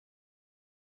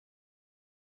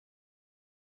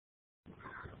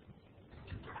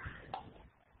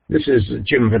This is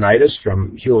Jim Venitis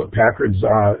from Hewlett-Packard's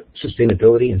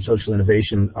Sustainability and Social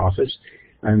Innovation Office.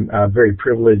 I'm very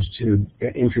privileged to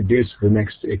introduce the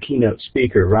next keynote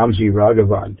speaker, Ramji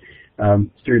Raghavan.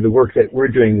 Through the work that we're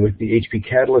doing with the HP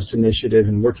Catalyst Initiative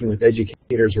and working with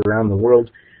educators around the world,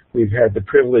 we've had the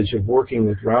privilege of working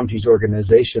with Ramji's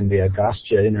organization, the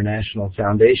Agastya International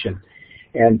Foundation.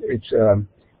 And it's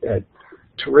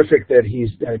terrific that he's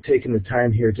taken the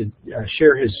time here to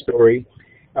share his story.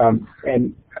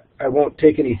 And I won't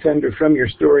take any thunder from your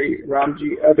story,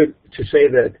 Ramji, other to say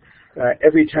that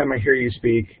every time I hear you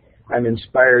speak, I'm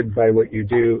inspired by what you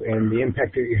do and the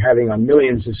impact that you're having on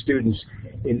millions of students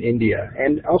in India,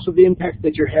 and also the impact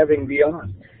that you're having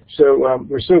beyond. So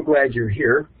we're so glad you're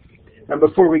here. And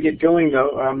before we get going,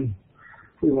 though,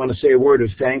 we want to say a word of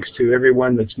thanks to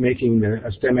everyone that's making the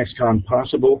STEMXCon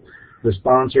possible, the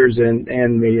sponsors and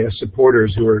the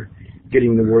supporters who are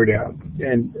getting the word out.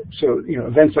 And so, you know,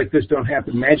 events like this don't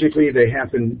happen magically. They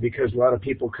happen because a lot of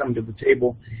people come to the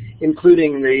table,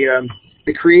 including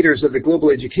the creators of the Global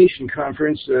Education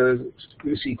Conference,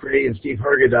 Lucy Gray and Steve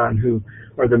Hargadon, who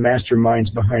are the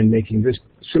masterminds behind making this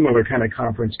similar kind of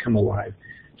conference come alive.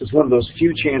 It's one of those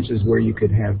few chances where you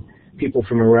could have people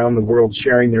from around the world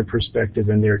sharing their perspective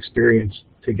and their experience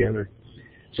together.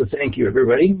 So thank you,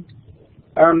 everybody.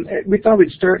 We thought we'd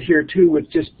start here, too,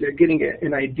 with just getting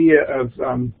an idea of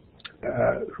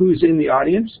who's in the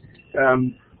audience.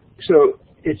 So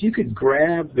if you could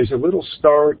grab, there's a little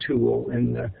star tool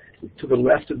to the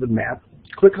left of the map.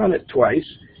 Click on it twice,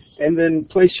 and then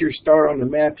place your star on the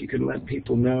map. You can let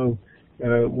people know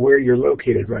where you're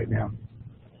located right now.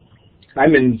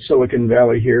 I'm in Silicon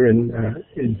Valley here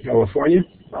in California,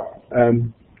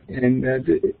 and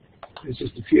there's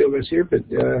just a few of us here, but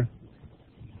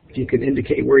if you can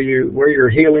indicate where you're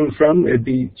hailing from,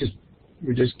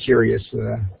 we're just curious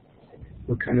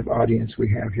what kind of audience we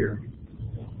have here.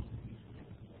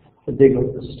 The big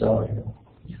of the star.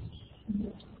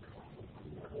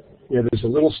 Yeah, there's a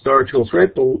little star tool. It's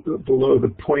right below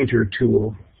the pointer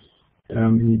tool.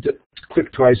 You just click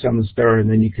twice on the star, and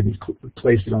then you can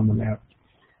place it on the map.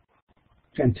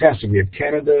 Fantastic. We have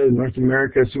Canada, North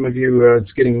America. Some of you,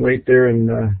 it's getting late there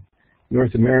in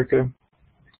North America.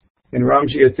 And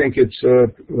Ramji, I think it's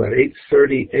what,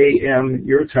 8:30 a.m.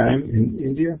 your time in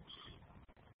India?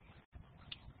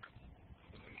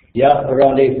 Yeah,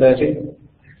 around 8:30.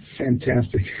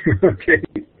 Fantastic. Okay.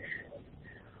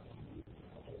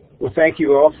 Well, thank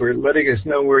you all for letting us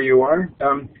know where you are.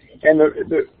 And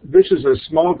this is a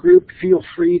small group. Feel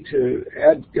free to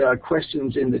add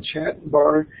questions in the chat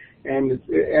bar. And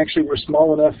actually, we're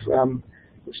small enough.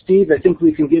 Steve, I think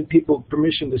we can give people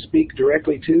permission to speak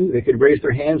directly too. They could raise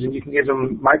their hands and you can give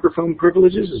them microphone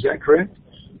privileges. Is that correct?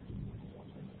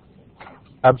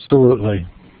 Absolutely.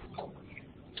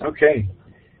 Okay.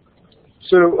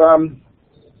 So,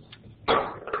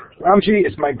 Ramji,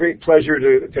 it's my great pleasure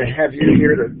to have you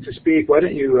here to speak. Why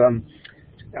don't you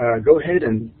go ahead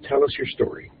and tell us your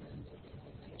story.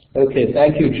 Okay,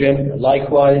 thank you, Jim.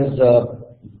 Likewise,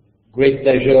 great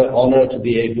pleasure, honor to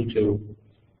be able to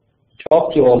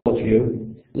talk to all of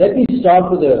you. Let me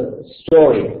start with a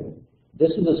story.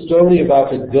 This is a story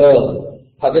about a girl,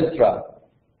 Pavitra,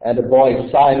 and a boy,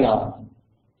 Sainath,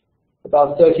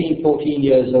 about 13, 14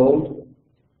 years old.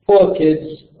 Poor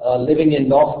kids living in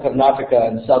North Karnataka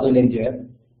and southern India.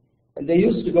 And they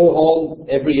used to go home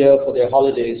every year for their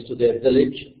holidays to their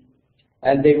village.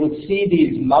 And they would see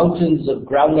these mountains of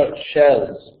groundnut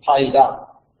shells piled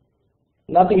up.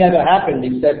 Nothing ever happened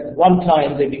except one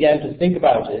time they began to think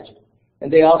about it.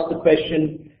 And they asked the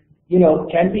question, you know,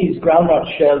 can these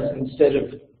groundnut shells, instead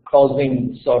of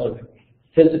causing sort of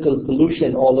physical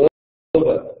pollution all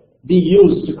over, be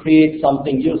used to create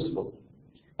something useful?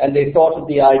 And they thought of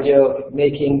the idea of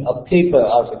making a paper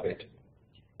out of it.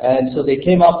 And so they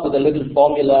came up with a little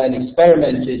formula and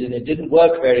experimented, and it didn't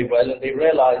work very well, and they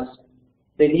realized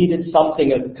they needed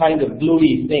something, a kind of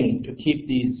gluey thing to keep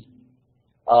these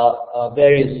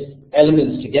various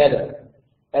elements together.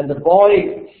 And the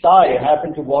boy, Sai,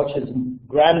 happened to watch his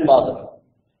grandmother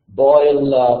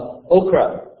boil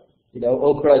okra. You know,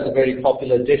 okra is a very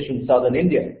popular dish in southern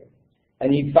India.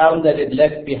 And he found that it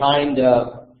left behind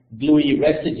a gluey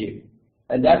residue.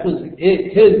 And that was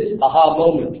his aha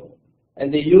moment.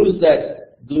 And they used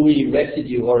that gluey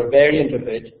residue, or a variant of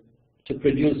it, to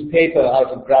produce paper out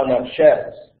of groundnut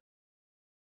shells.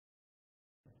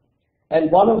 And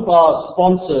one of our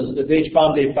sponsors, the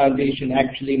Deshpande Foundation,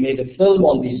 actually made a film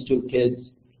on these two kids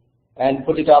and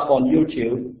put it up on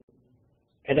YouTube.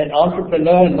 And an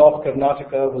entrepreneur in North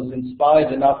Karnataka was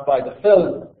inspired enough by the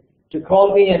film to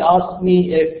call me and ask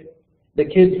me if the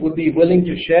kids would be willing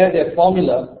to share their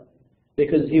formula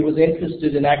because he was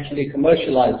interested in actually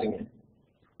commercializing it.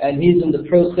 And he's in the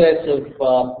process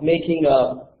of making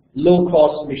a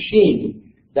low-cost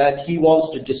machine that he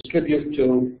wants to distribute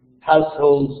to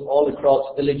households all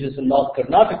across villages in North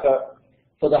Karnataka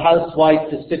for the housewife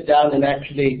to sit down and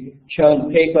actually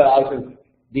churn paper out of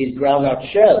these ground-out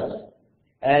shells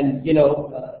and,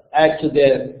 add to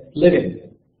their living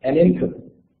and income.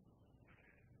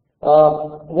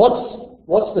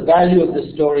 What's the value of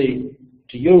this story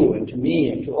to you and to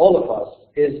me and to all of us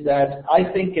is that I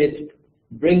think it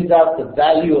brings out the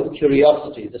value of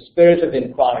curiosity, the spirit of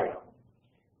inquiry,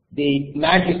 the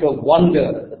magic of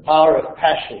wonder, the power of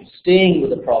passion, staying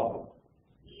with a problem.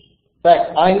 In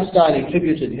fact, Einstein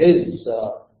attributed his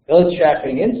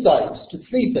earth-shattering insights to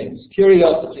three things: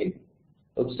 curiosity,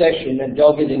 obsession, and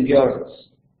dogged endurance.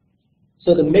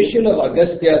 So the mission of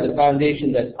Agastya, the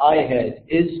foundation that I head,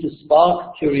 is to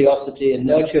spark curiosity and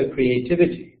nurture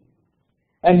creativity,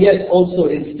 and yet also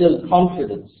instill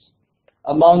confidence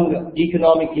among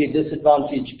economically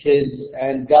disadvantaged kids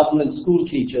and government school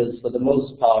teachers, for the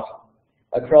most part,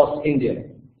 across India.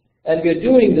 And we're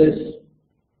doing this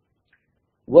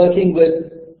working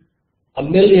with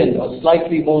 1 million or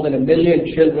slightly more than 1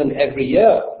 million children every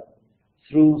year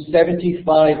through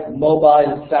 75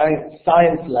 mobile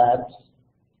science labs,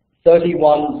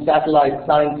 31 satellite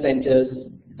science centers,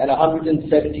 and a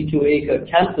 172-acre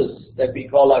campus that we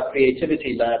call our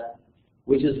Creativity Lab,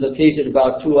 which is located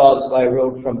about 2 hours by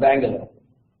road from Bangalore.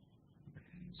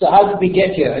 So how did we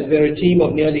get here? And we're a team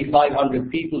of nearly 500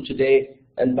 people today,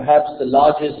 and perhaps the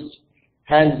largest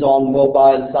hands-on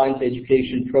mobile science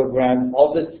education program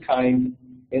of its kind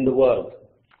in the world.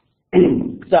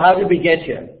 So how did we get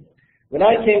here? When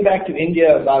I came back to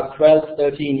India about 12,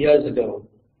 13 years ago,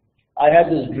 I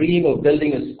had this dream of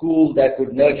building a school that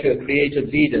would nurture creative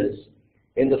leaders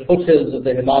in the foothills of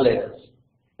the Himalayas.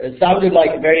 It sounded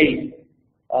like a very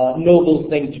noble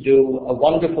thing to do, a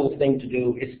wonderful thing to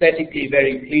do, aesthetically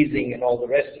very pleasing and all the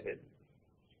rest of it.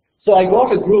 So I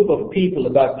got a group of people,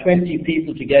 about 20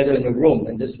 people together in a room,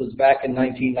 and this was back in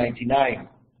 1999.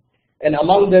 And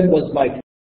among them was my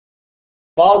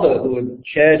father, who had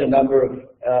chaired a number of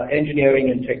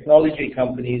engineering and technology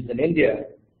companies in India,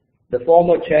 the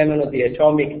former chairman of the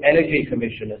Atomic Energy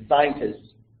Commission, a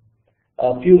scientist,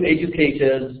 a few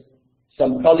educators,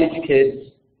 some college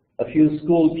kids, a few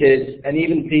school kids, and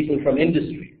even people from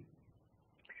industry.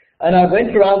 And I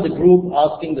went around the group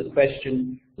asking the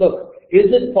question, look, is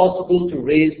it possible to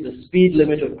raise the speed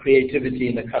limit of creativity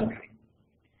in the country?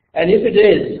 And if it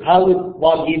is, how would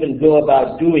one even go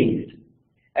about doing it?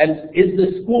 And is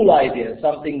the school idea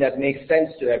something that makes sense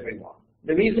to everyone?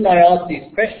 The reason I asked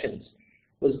these questions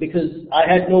was because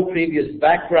I had no previous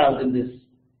background in this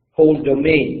whole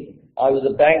domain. I was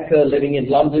a banker living in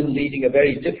London, leading a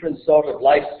very different sort of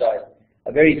lifestyle,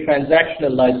 a very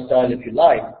transactional lifestyle, if you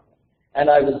like. And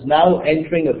I was now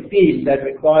entering a field that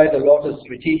required a lot of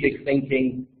strategic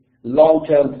thinking,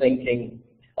 long-term thinking,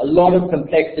 a lot of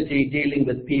complexity dealing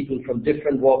with people from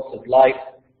different walks of life,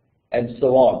 and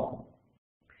so on.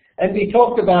 And we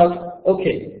talked about,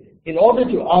 okay, in order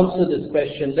to answer this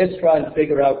question, let's try and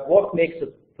figure out what makes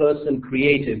a person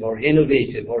creative or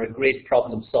innovative or a great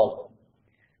problem solver.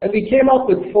 And we came up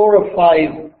with 4 or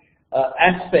 5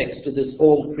 aspects to this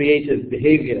whole creative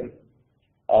behavior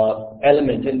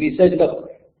element. And we said, look,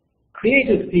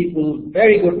 creative people,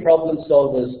 very good problem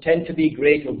solvers, tend to be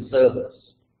great observers.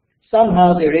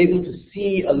 Somehow they're able to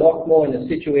see a lot more in a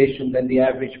situation than the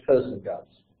average person does.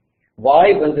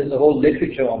 Why? Well, there's a whole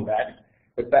literature on that,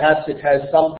 but perhaps it has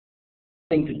something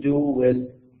to do with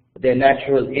their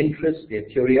natural interest, their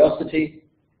curiosity,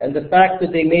 and the fact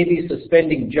that they may be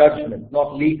suspending judgment,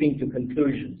 not leaping to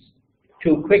conclusions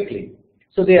too quickly.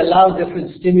 So they allow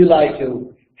different stimuli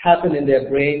to happen in their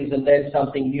brains, and then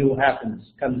something new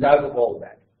comes out of all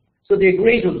that. So they're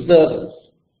great observers.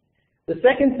 The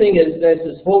second thing is there's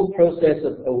this whole process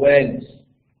of awareness.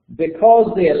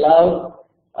 Because they allow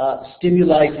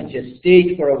stimuli to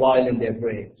gestate for a while in their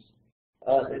brains,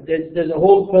 there's a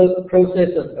whole process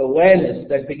of awareness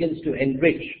that begins to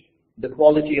enrich the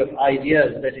quality of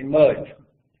ideas that emerge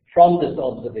from this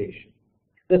observation.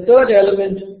 The third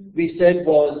element we said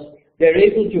was they're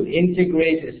able to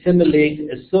integrate, assimilate,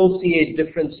 associate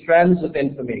different strands of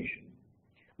information,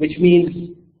 which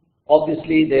means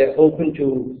obviously they're open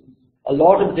to a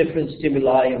lot of different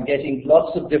stimuli and getting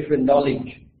lots of different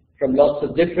knowledge from lots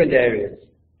of different areas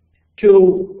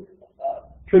to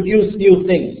produce new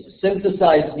things,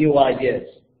 synthesize new ideas,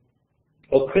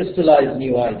 or crystallize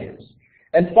new ideas.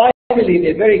 And finally,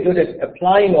 they're very good at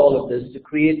applying all of this to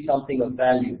create something of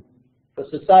value for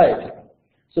society.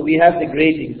 So we have the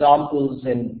great examples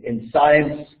in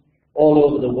science all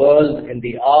over the world in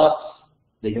the arts,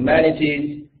 the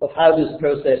humanities, of how this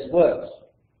process works.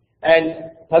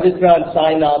 And Pavitra and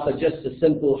Sainath are just a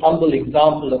simple, humble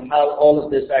example of how all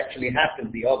of this actually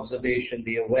happened, the observation,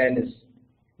 the awareness,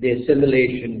 the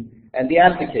assimilation, and the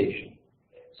application.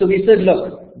 So we said,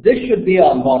 look, this should be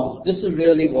our model. This is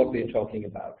really what we're talking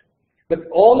about. But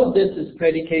all of this is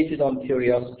predicated on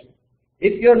curiosity.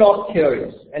 If you're not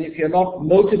curious, and if you're not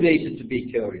motivated to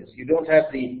be curious, you don't have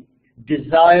the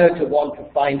desire to want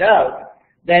to find out,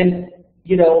 then,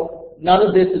 none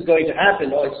of this is going to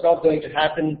happen, or it's not going to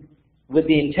happen with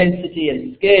the intensity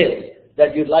and scale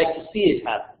that you'd like to see it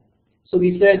happen. So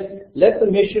we said, let the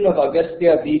mission of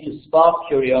Agastya be to spark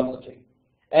curiosity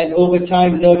and over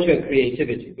time nurture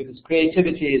creativity, because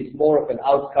creativity is more of an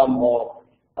outcome or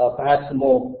perhaps a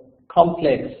more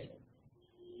complex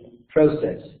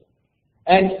process.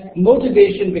 And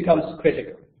motivation becomes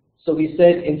critical. So we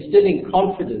said instilling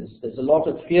confidence. There's a lot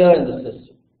of fear in the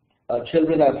system.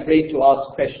 Children are afraid to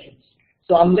ask questions.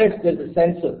 So unless there's a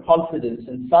sense of confidence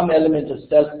and some element of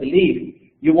self-belief,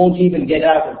 you won't even get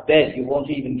out of bed, you won't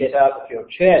even get out of your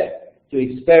chair to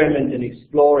experiment and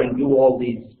explore and do all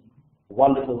these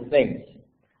wonderful things.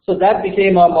 So that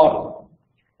became our model.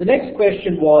 The next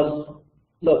question was,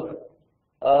 look,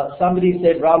 somebody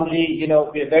said, Ramji,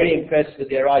 we're very impressed with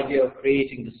their idea of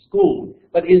creating the school,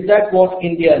 but is that what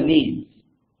India needs?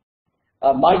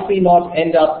 Might we not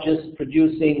end up just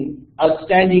producing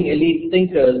outstanding elite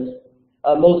thinkers,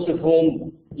 most of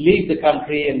whom leave the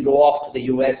country and go off to the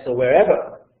US or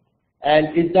wherever?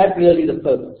 And is that really the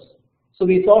purpose? So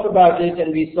we thought about it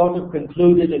and we sort of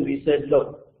concluded and we said,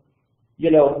 look,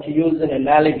 to use an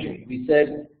analogy, we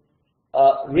said,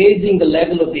 raising the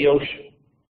level of the ocean,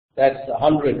 that's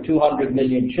 100, 200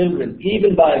 million children,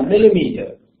 even by a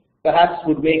millimeter, perhaps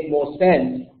would make more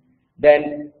sense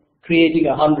than creating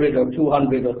 100 or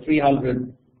 200 or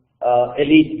 300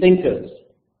 elite thinkers.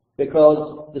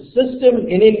 Because the system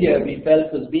in India, we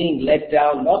felt, was being let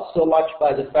down not so much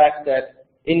by the fact that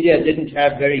India didn't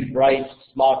have very bright,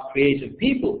 smart, creative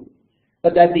people,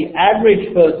 but that the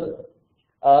average person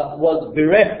was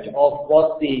bereft of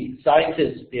what the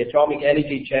scientists, the atomic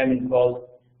energy chairman, called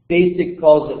basic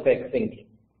cause-effect thinking.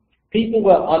 People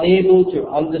were unable to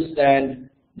understand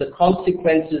the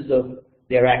consequences of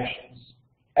their actions.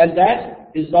 And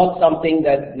that is not something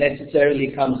that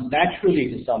necessarily comes naturally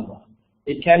to someone.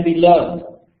 It can be learned.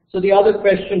 So the other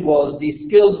question was these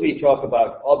skills we talk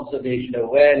about, observation,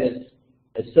 awareness,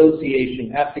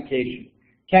 association, application.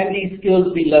 Can these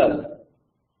skills be learned?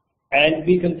 And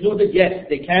we concluded, yes,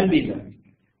 they can be learned.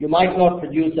 You might not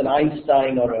produce an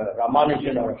Einstein or a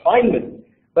Ramanujan or a Feynman,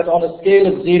 but on a scale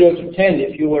of 0 to 10,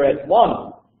 if you were at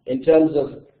 1 in terms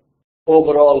of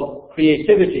overall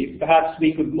creativity, perhaps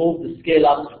we could move the scale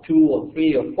up to 2 or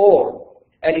 3 or 4.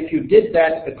 And if you did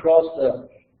that across a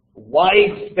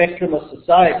wide spectrum of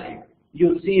society,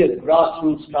 you'll see a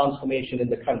grassroots transformation in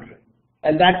the country.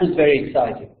 And that was very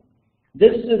exciting.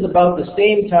 This is about the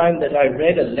same time that I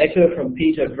read a letter from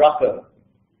Peter Drucker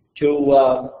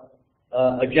to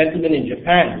a gentleman in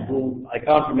Japan who, I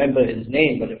can't remember his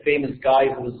name, but a famous guy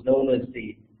who was known as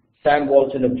the Sam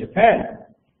Walton of Japan.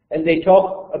 And they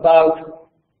talk about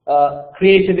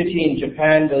creativity in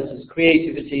Japan versus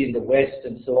creativity in the West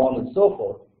and so on and so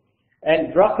forth.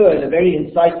 And Drucker, in a very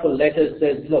insightful letter,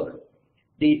 says, look,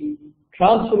 the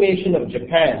transformation of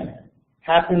Japan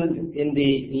happened in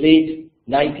the late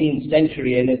 19th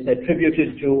century, and it's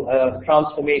attributed to a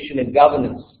transformation in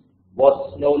governance,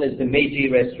 what's known as the Meiji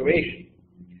Restoration.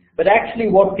 But actually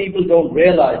what people don't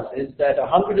realize is that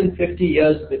 150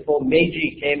 years before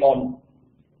Meiji came on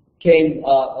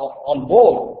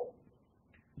board,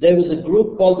 there was a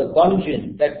group called the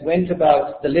Bunjin that went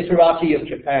about, the literati of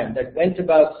Japan, that went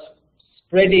about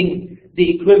spreading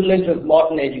the equivalent of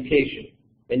modern education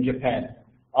in Japan,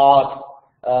 art,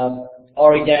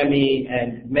 origami,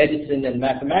 and medicine and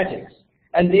mathematics.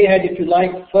 And they had, if you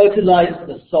like, fertilized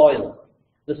the soil.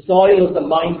 The soil of the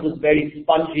mind was very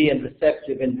spongy and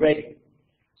receptive and ready.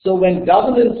 So when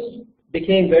governance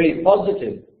became very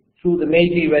positive through the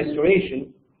Meiji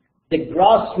Restoration, the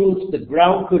grassroots, the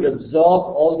ground could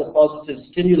absorb all the positive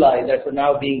stimuli that were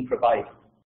now being provided.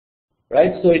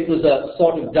 Right? So it was a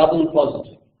sort of double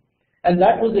positive. And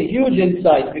that was a huge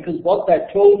insight, because what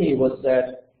that told me was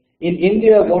that in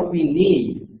India what we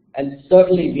need, and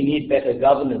certainly we need better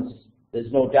governance,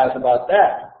 there's no doubt about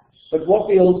that, but what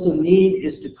we also need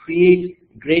is to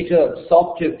create greater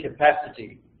absorptive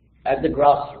capacity at the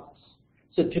grassroots.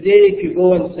 So today if you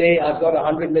go and say, I've got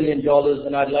 $100 million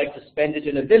and I'd like to spend it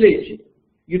in a village,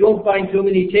 you don't find too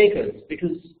many takers,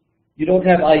 because you don't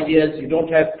have ideas, you don't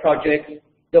have projects,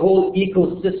 the whole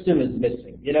ecosystem is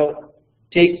missing.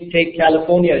 Take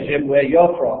California, Jim, where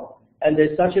you're from, and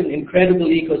there's such an incredible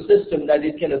ecosystem that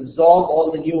it can absorb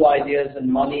all the new ideas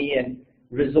and money and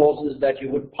resources that you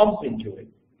would pump into it.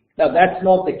 Now, that's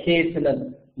not the case in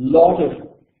a lot of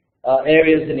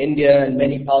areas in India and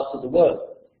many parts of the world.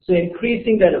 So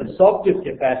increasing that absorptive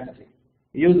capacity,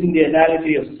 using the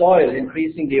analogy of soil,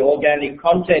 increasing the organic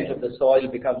content of the soil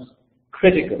becomes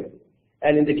critical.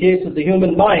 And in the case of the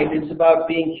human mind, it's about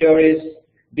being curious,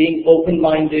 being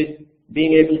open-minded,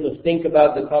 being able to think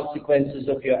about the consequences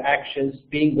of your actions,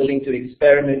 being willing to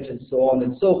experiment, and so on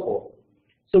and so forth.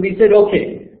 So we said,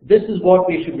 okay, this is what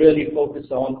we should really focus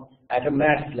on at a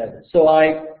mass level. So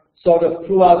I sort of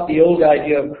threw out the old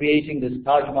idea of creating this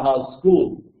Taj Mahal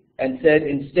school and said,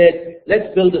 instead,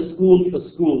 let's build a school for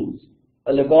schools,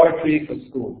 a laboratory for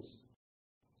schools.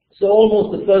 So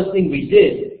almost the first thing we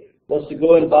did was to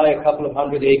go and buy a couple of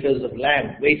 100 acres of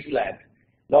land, wasteland,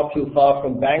 not too far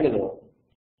from Bangalore,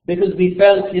 because we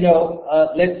felt,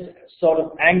 let's sort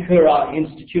of anchor our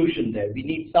institution there. We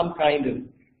need some kind of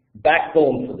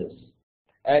backbone for this.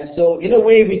 And so, in a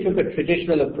way, we took a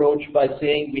traditional approach by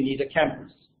saying we need a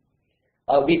campus.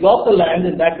 We got the land,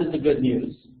 and that was the good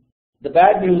news. The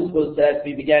bad news was that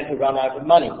we began to run out of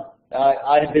money.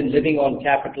 I had been living on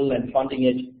capital and funding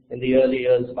it in the early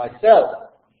years myself.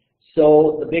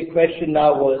 So the big question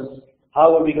now was,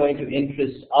 how are we going to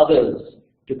interest others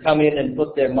to come in and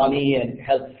put their money and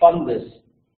help fund this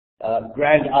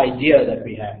grand idea that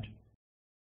we had?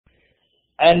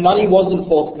 And money wasn't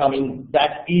forthcoming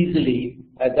that easily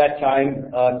at that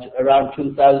time, around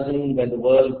 2000, when the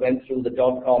world went through the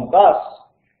dot-com bust.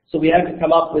 So we had to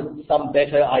come up with some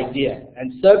better idea.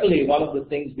 And certainly one of the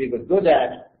things we were good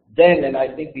at then, and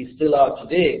I think we still are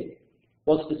today,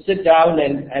 was to sit down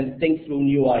and think through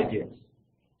new ideas.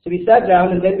 So we sat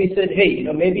down and then we said, hey,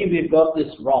 maybe we've got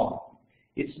this wrong.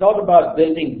 It's not about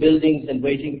building buildings and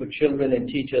waiting for children and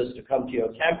teachers to come to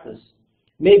your campus.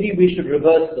 Maybe we should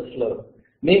reverse the flow.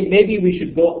 Maybe we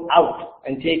should go out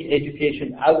and take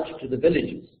education out to the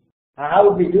villages. How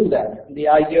would we do that? The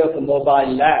idea of a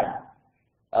mobile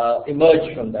lab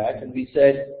emerged from that, and we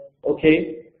said,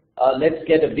 okay, let's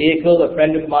get a vehicle. A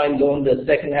friend of mine loaned a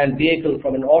second-hand vehicle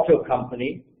from an auto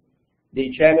company.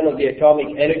 The chairman of the Atomic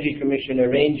Energy Commission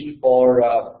arranged for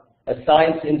a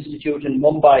science institute in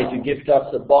Mumbai to gift us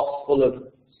a box full of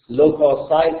low-cost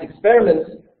science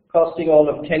experiments costing all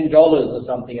of $10 or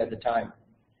something at the time.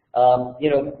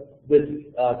 With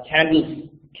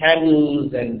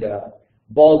candles and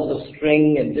balls of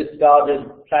string and discarded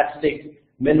plastic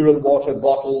mineral water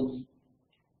bottles,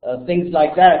 things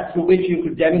like that, through which you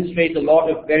could demonstrate a lot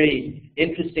of very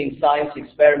interesting science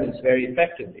experiments very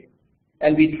effectively.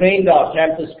 And we trained our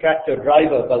campus tractor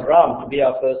driver, Balram, to be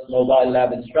our first mobile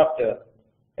lab instructor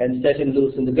and set him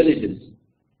loose in the villages.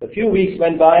 A few weeks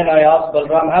went by and I asked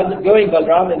Balram, how's it going,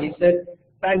 Balram? And he said,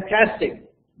 fantastic.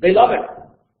 They love it.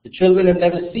 The children have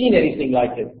never seen anything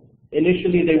like it.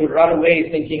 Initially, they would run away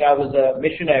thinking I was a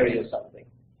missionary or something.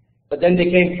 But then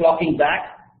they came flocking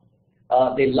back.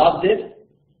 They loved it.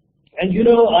 And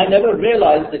I never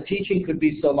realized that teaching could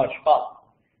be so much fun.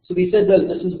 So we said, well,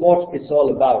 this is what it's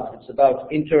all about. It's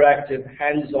about interactive,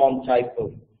 hands-on type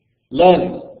of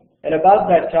learning. And about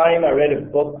that time, I read a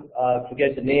book, I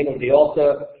forget the name of the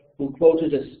author, who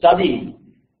quoted a study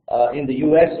in the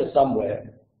US or somewhere,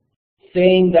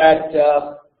 saying that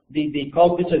the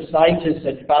cognitive scientists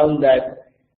had found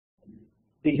that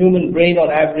the human brain on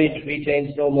average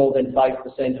retains no more than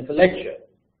 5% of a lecture,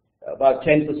 about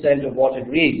 10% of what it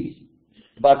reads,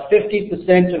 about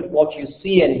 50% of what you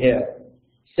see and hear,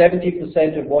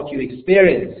 70% of what you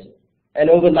experience, and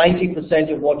over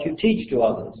 90% of what you teach to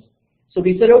others. So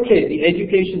we said, okay, the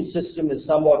education system is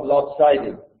somewhat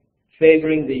lopsided,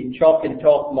 favoring the chalk and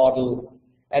talk model,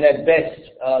 and at best,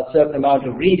 a certain amount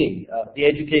of reading, the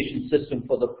education system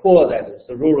for the poor, that is,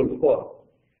 the rural poor.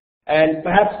 And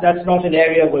perhaps that's not an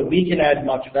area where we can add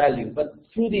much value, but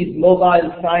through these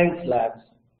mobile science labs,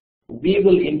 we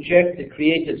will inject the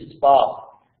creative spark,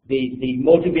 the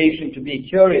motivation to be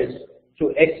curious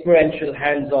through experiential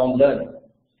hands-on learning.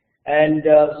 And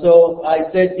so I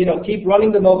said, keep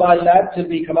running the mobile lab till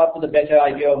we come up with a better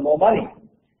idea of more money.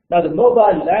 Now the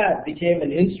mobile lab became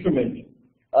an instrument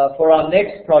for our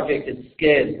next project at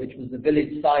scale, which was the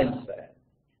Village Science Fair.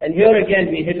 And here again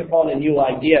we hit upon a new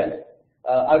idea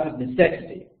out of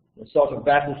necessity, a sort of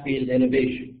battlefield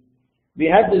innovation. We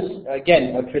had this,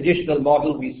 again, a traditional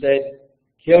model. We said,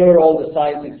 here are all the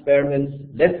science experiments.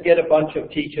 Let's get a bunch of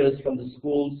teachers from the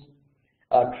schools,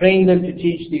 train them to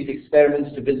teach these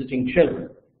experiments to visiting children.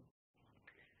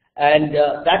 And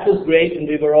that was great, and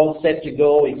we were all set to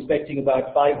go, expecting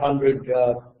about 500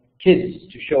 kids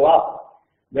to show up.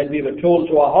 when we were told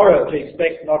to our horror to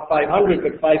expect not 500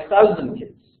 but 5,000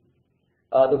 kids.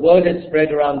 The word had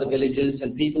spread around the villages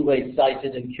and people were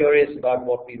excited and curious about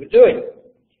what we were doing.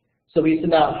 So we said,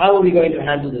 now how are we going to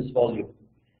handle this volume?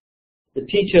 The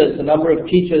teachers, the number of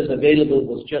teachers available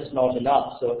was just not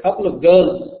enough. So a couple of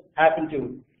girls happened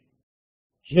to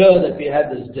hear that we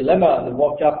had this dilemma and they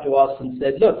walked up to us and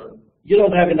said, look, you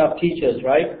don't have enough teachers,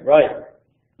 right? Right.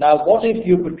 Now what if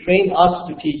you could train us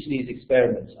to teach these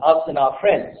experiments, us and our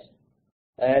friends?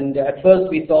 And at first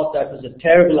we thought that was a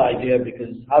terrible idea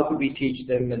because how could we teach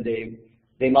them and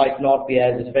they might not be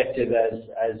as effective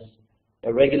as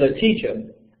a regular teacher.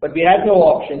 But we had no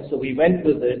option, so we went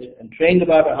with it and trained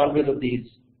about 100 of these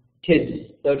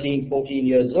kids, 13, 14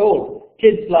 years old,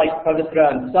 kids like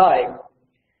Pavitra and Sai.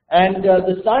 And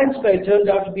the science fair turned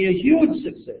out to be a huge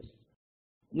success,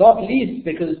 not least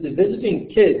because the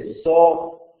visiting kids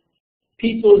saw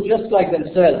people just like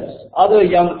themselves, other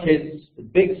young kids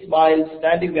with big smiles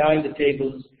standing behind the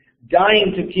tables,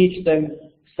 dying to teach them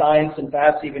science and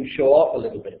perhaps even show off a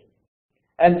little bit.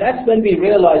 And that's when we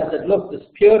realized that, look, this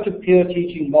peer-to-peer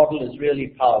teaching model is really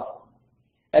powerful.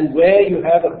 And where you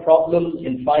have a problem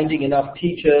in finding enough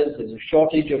teachers, there's a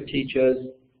shortage of teachers,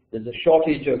 there's a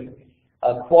shortage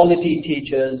of quality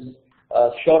teachers, a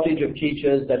shortage of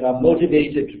teachers that are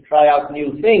motivated to try out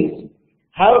new things.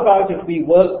 How about if we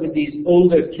work with these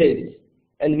older kids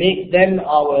and make them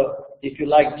our, if you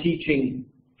like, teaching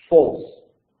force?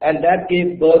 And that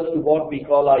gave birth to what we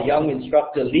call our Young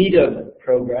Instructor Leader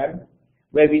program,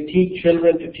 where we teach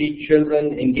children to teach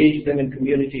children, engage them in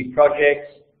community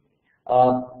projects,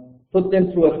 put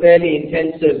them through a fairly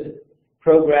intensive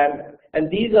program. And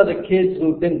these are the kids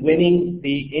who've been winning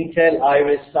the Intel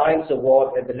Iris Science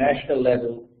Award at the national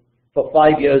level for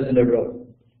 5 years in a row.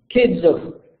 Kids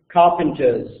of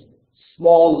carpenters,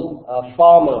 small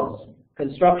farmers,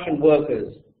 construction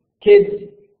workers, kids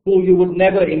who you would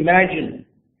never imagine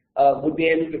would be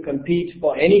able to compete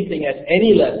for anything at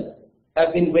any level,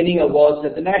 have been winning awards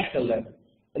at the national level.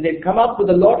 And they've come up with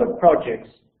a lot of projects,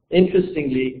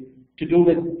 interestingly, to do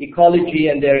with ecology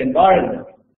and their environment.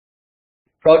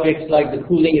 Projects like the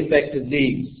cooling effect of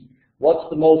leaves. What's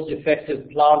the most effective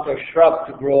plant or shrub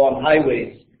to grow on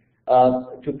highways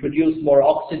to produce more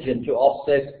oxygen to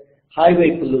offset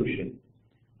highway pollution?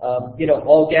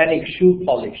 Organic shoe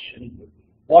polish. And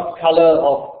what color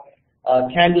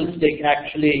of candlestick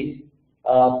actually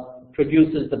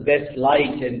produces the best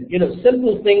light, and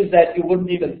simple things that you wouldn't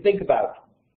even think about.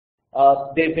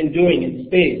 They've been doing in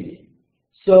space.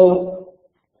 So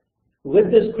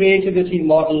with this creativity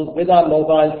model, with our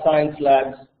mobile science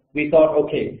labs, we thought,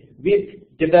 okay, we've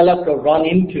developed or run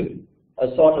into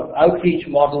a sort of outreach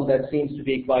model that seems to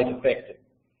be quite effective.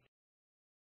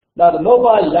 Now the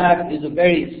mobile lab is a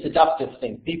very seductive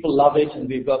thing. People love it, and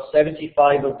we've got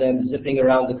 75 of them zipping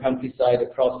around the countryside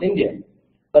across India.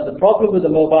 But the problem with the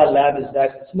mobile lab is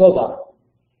that it's mobile.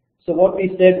 So what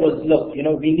we said was, look,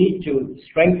 we need to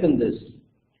strengthen this.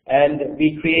 And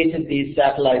we created these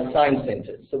satellite science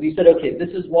centers. So we said, okay, this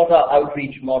is what our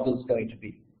outreach model is going to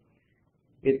be.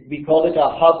 We call it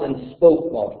our hub and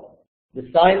spoke model. The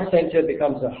science center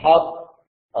becomes a hub,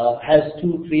 has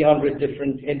 200-300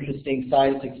 different interesting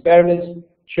science experiments.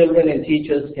 Children and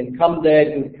teachers can come there,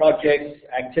 do projects,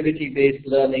 activity-based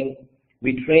learning.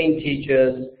 We train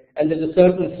teachers. And there's a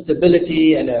certain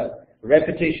stability and a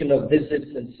repetition of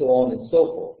visits and so on and so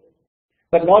forth.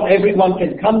 But not everyone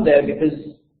can come there because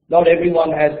not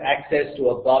everyone has access to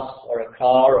a bus or a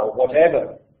car or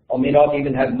whatever, or may not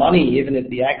even have money, even if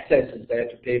the access is there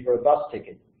to pay for a bus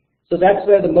ticket. So that's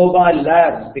where the mobile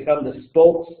labs become the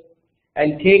spokes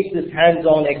and take this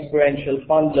hands-on experiential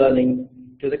fun learning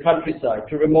to the countryside,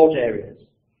 to remote areas.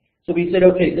 So we said,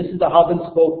 okay, this is the hub and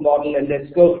spoke model and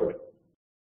let's go for it.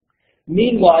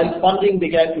 Meanwhile, funding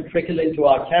began to trickle into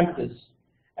our campus,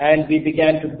 and we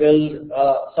began to build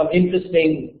some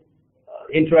interesting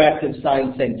interactive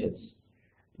science centers.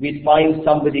 We'd find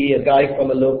somebody, a guy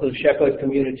from a local shepherd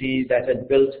community that had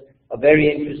built a very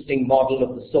interesting model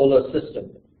of the solar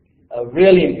system.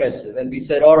 Really impressive. And we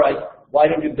said, all right, why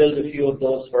don't you build a few of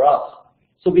those for us?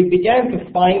 So we began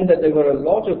to find that there were a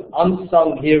lot of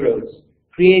unsung heroes,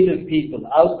 creative people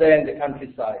out there in the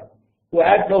countryside who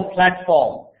had no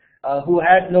platform, who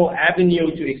had no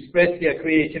avenue to express their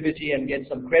creativity and get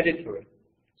some credit for it.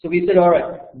 So we said, all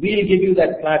right, we'll give you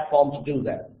that platform to do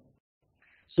that.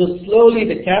 So slowly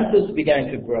the campus began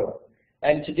to grow.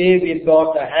 And today we've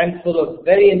got a handful of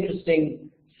very interesting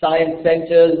science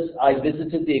centers. I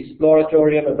visited the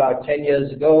Exploratorium about 10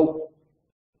 years ago.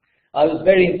 I was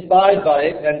very inspired by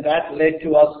it, and that led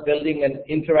to us building an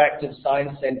interactive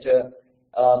science center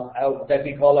that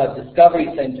we call our Discovery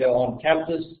Center on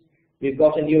campus. We've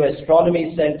got a new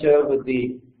astronomy center with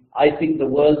I think the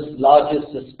world's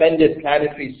largest suspended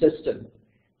planetary system.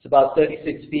 It's about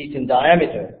 36 feet in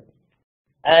diameter.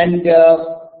 And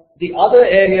the other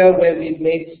area where we've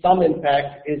made some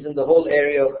impact is in the whole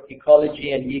area of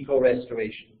ecology and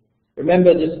eco-restoration.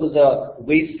 Remember, this was a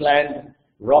wasteland,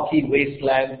 rocky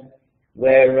wasteland,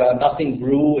 where nothing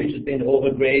grew. It had been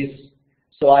overgrazed.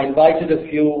 So I invited a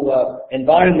few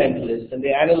environmentalists, and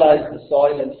they analyzed the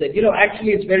soil and said,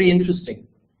 actually it's very interesting.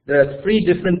 There are 3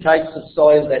 different types of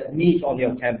soil that meet on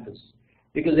your campus,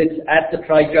 because it's at the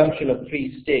tri-junction of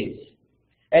 3 states.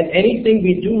 And anything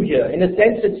we do here, in a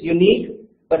sense it's unique,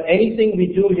 but anything we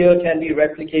do here can be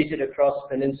replicated across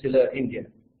peninsular India.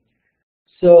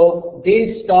 So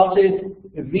they started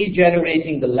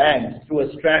regenerating the land through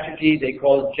a strategy they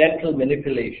call gentle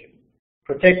manipulation,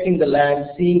 protecting the land,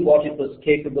 seeing what it was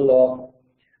capable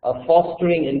of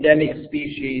fostering endemic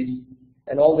species,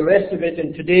 and all the rest of it.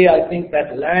 And today I think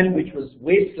that land which was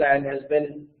wasteland has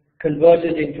been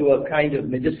converted into a kind of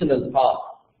medicinal park.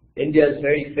 India is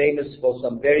very famous for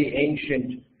some very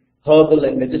ancient herbal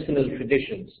and medicinal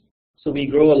traditions. So we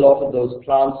grow a lot of those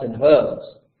plants and herbs.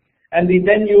 And we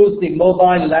then use the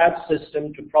mobile lab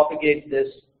system to propagate this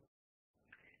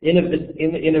in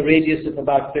a radius of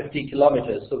about 50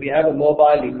 kilometers. So we have a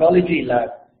mobile ecology lab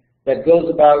that goes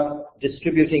about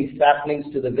distributing saplings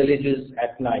to the villages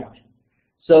at night.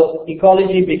 So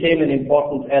ecology became an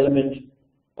important element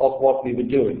of what we were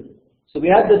doing. So we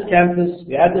had this campus,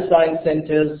 we had the science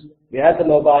centers, we had the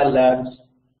mobile labs,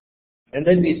 and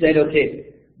then we said, okay,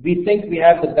 we think we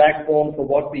have the backbone for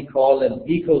what we call an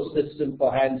ecosystem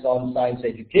for hands-on science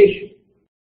education.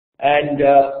 And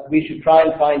we should try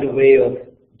and find a way of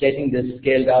getting this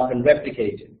scaled up and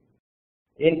replicated.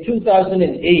 In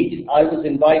 2008, I was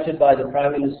invited by the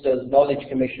Prime Minister's Knowledge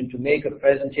Commission to make a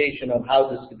presentation on how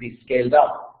this could be scaled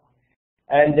up.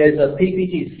 And there's a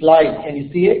PPT slide. Can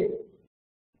you see it?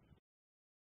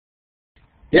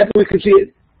 Yeah, we can see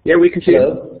it. Yeah, we can see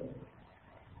it.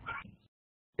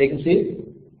 They can see it?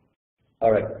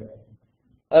 All right.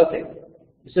 Okay.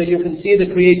 So you can see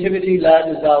the Creativity Lab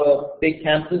is our big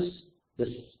campus.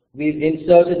 We've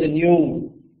inserted a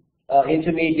new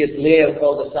intermediate layer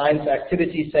called the Science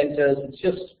Activity Centers. It's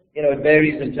just, it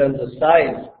varies in terms of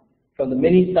size, from the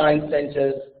mini science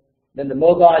centers, then the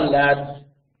mobile labs,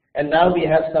 and now we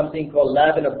have something called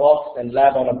Lab in a Box and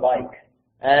Lab on a Bike.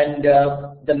 And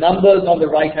the numbers on the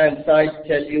right-hand side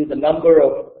tell you the number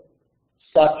of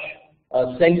such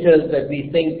centers that we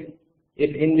think,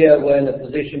 if India were in a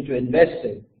position to invest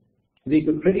in, we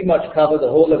could pretty much cover the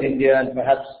whole of India and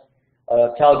perhaps a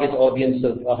target audience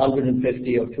of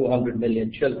 150 or 200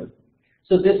 million children.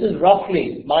 So this is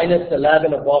roughly, minus the Lab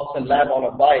in a Box and Lab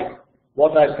on a Bike,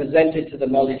 what I presented to the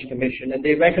Knowledge Commission, and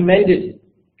they recommended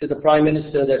to the Prime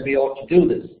Minister that we ought to do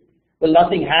this. Well,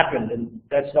 nothing happened, and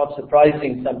that's not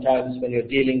surprising sometimes when you're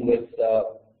dealing with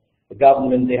the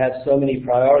government. They have so many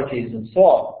priorities and so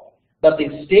on. But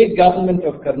the state government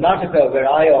of Karnataka, where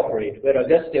I operate, where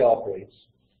Agastya operates,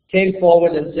 came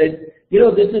forward and said,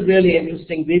 this is really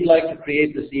interesting. We'd like to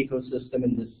create this ecosystem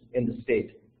in the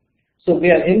state. So we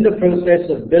are in the process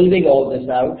of building all this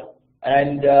out,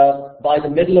 and by the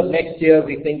middle of next year,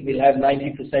 we think we'll have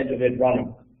 90% of it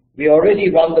running. We already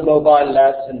run the mobile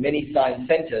labs and many science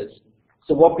centers.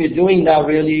 So what we're doing now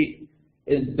really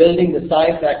is building the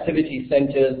science activity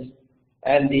centers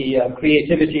and the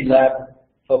creativity lab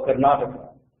for Karnataka.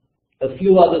 A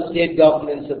few other state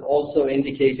governments have also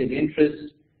indicated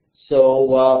interest.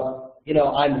 So,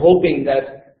 I'm hoping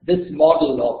that this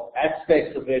model of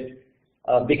aspects of it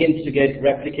begins to get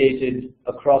replicated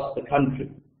across the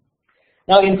country.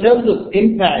 Now, in terms of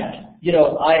impact, we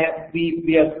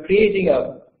are creating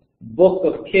a book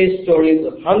of case stories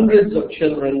of hundreds of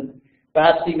children,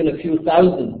 perhaps even a few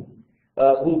thousand,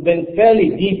 who've been fairly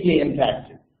deeply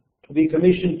impacted. We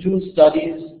commissioned 2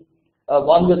 studies.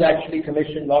 One was actually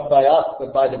commissioned not by us,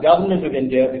 but by the government of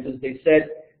India, because they said,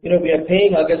 we are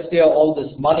paying Agastya all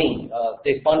this money.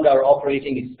 They fund our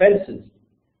operating expenses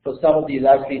for some of these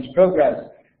outreach programs.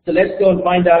 So let's go and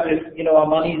find out if, our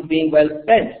money is being well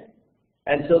spent.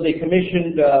 And so they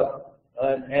commissioned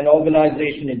an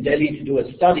organization in Delhi to do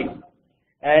a study.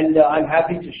 And I'm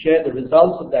happy to share the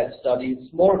results of that study.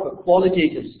 It's more of a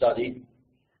qualitative study,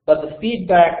 but the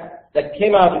feedback that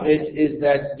came out of it is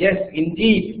that, yes,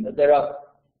 indeed, there are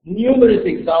numerous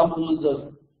examples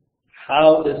of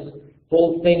how this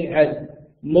whole thing has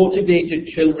motivated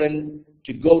children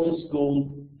to go to school,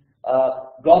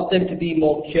 got them to be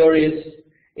more curious.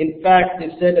 In fact, they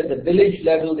said at the village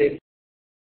level, they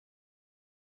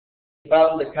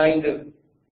found the kind of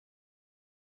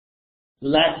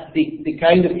the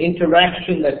kind of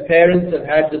interaction that parents have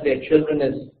had with their children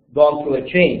has gone through a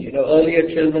change. You know, earlier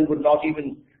children would not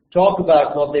even talk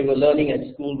about what they were learning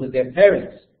at school with their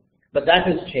parents, but that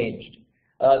has changed.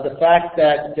 The fact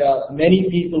that many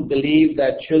people believe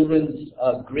that children's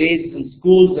grades in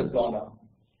schools have gone up.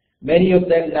 Many of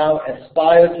them now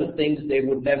aspire to things they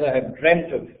would never have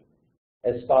dreamt of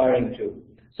aspiring to.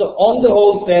 So on the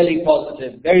whole, fairly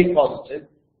positive, very positive,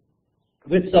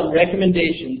 with some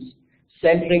recommendations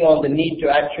centering on the need to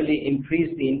actually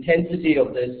increase the intensity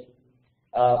of this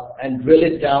and drill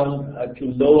it down to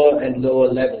lower and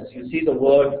lower levels. You see the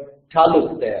word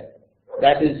taluk there.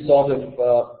 That is sort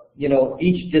of, you know,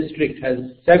 each district has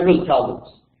several taluks,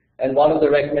 and one of the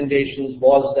recommendations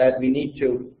was that we need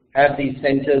to have these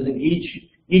centers in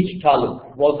each taluk.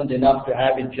 It wasn't enough to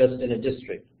have it just in a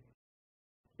district.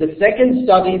 The second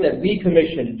study that we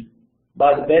commissioned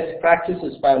by the Best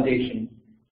Practices Foundation,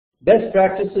 Best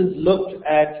Practices looked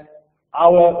at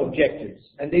our objectives,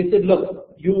 and they said,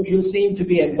 look, you seem to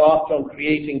be embarked on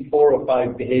creating 4 or 5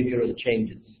 behavioral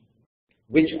changes,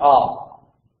 which are,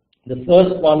 the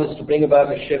first one is to bring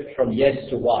about a shift from yes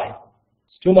to why.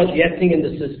 It's too much yesing in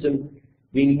the system.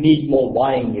 We need more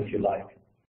whying, if you like.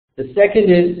 The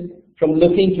second is from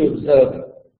looking to observe.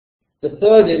 The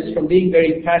third is from being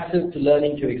very passive to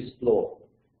learning to explore.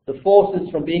 The fourth is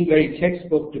from being very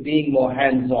textbook to being more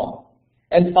hands-on.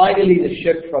 And finally, the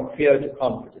shift from fear to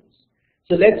confidence.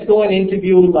 So let's go and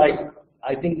interview, like,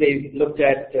 I think they looked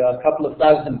at a couple of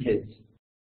thousand kids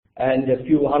and a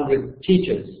few hundred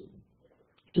teachers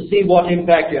to see what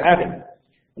impact you're having.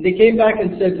 And they came back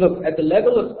and said, look, at the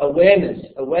level of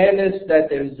awareness that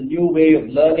there is a new way of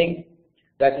learning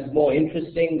that is more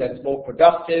interesting, that's more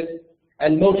productive,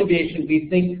 and motivation, we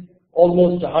think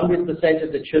almost 100%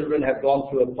 of the children have gone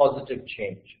through a positive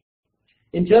change.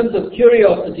 In terms of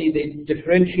curiosity, they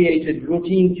differentiated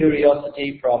routine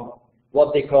curiosity from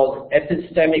what they call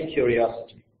epistemic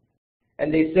curiosity.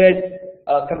 And they said,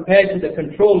 compared to the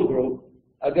control group,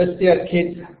 Agastya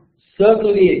kids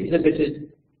certainly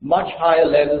exhibited much higher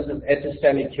levels of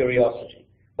epistemic curiosity.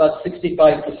 About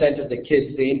 65% of the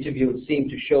kids they interviewed seemed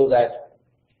to show that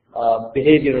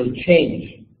behavioral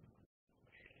change.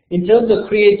 In terms of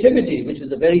creativity, which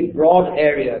is a very broad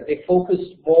area, they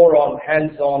focused more on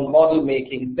hands-on model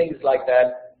making, things like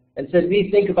that, and said, we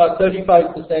think about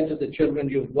 35% of the children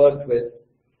you've worked with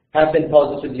have been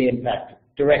positively impacted,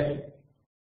 directly.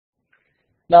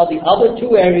 Now, the other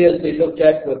 2 areas they looked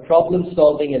at were problem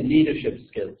solving and leadership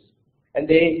skills. And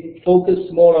they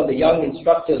focused more on the young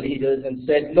instructor leaders and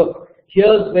said, look,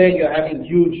 here's where you're having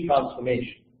huge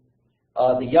transformation.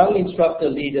 The young instructor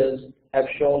leaders have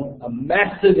shown a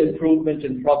massive improvement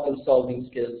in problem-solving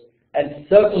skills, and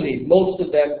certainly most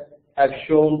of them have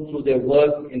shown through their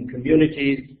work in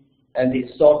communities and the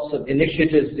sorts of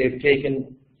initiatives they've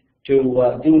taken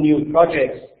to do new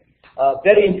projects,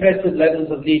 very impressive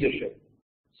levels of leadership.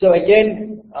 So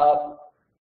again,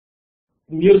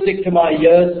 music to my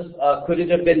ears, could it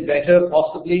have been better?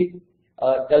 Possibly.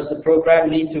 Does the program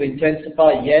need to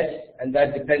intensify? Yes, and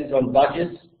that depends on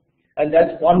budgets. And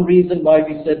that's one reason why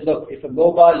we said, look, if a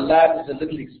mobile lab is a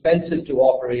little expensive to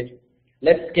operate,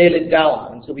 let's scale it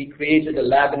down. And so we created a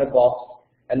lab in a box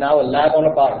and now a lab on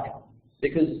a bike.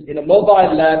 Because in a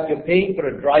mobile lab, you're paying for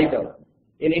a driver.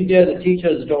 In India, the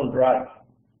teachers don't drive.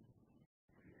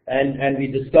 And we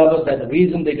discovered that the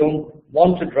reason they don't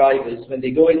want to drive is when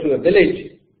they go into a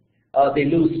village, they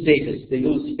lose status, they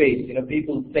lose space. You know,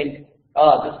 people think,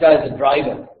 this guy's a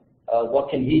driver. What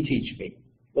can he teach me?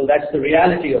 Well, that's the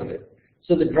reality of it.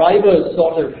 So the driver is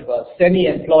sort of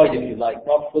semi-employed, if you like,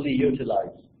 not fully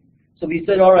utilized. So we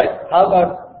said, all right, how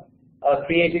about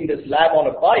creating this lab on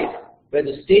a bike where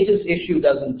the status issue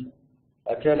doesn't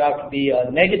turn out to be a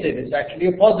negative, it's actually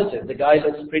a positive. The guy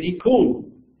looks pretty cool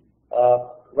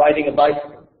riding a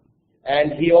bicycle.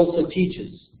 And he also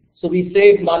teaches. So we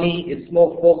save money, it's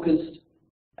more focused,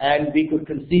 and we could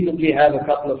conceivably have a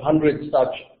couple of hundred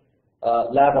such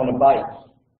lab on a bike.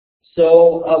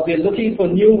 So we're looking for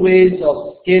new ways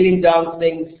of scaling down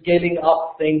things, scaling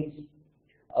up things,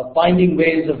 finding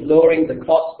ways of lowering the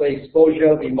cost per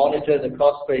exposure. We monitor the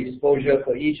cost per exposure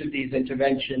for each of these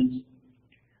interventions.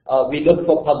 We look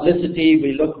for publicity.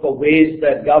 We look for ways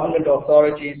that government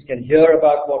authorities can hear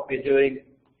about what we're doing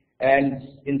and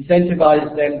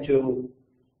incentivize them to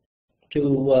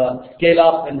scale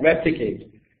up and replicate.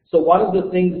 So one of the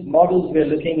things, models we're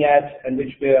looking at and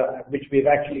which we've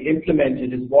actually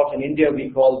implemented is what in India we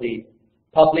call the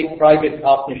public-private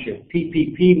partnership,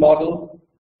 PPP model.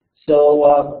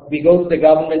 So we go to the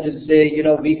government and say, you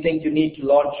know, we think you need to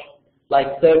launch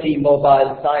like 30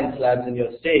 mobile science labs in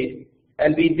your state,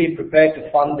 and we'd be prepared to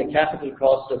fund the capital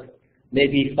cost of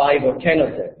maybe 5 or 10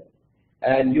 of them.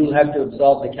 And you'll have to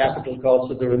absorb the capital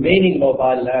costs of the remaining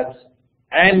mobile labs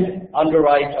and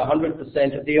underwrite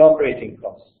 100% of the operating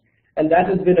costs. And that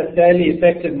has been a fairly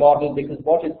effective model, because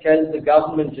what it tells the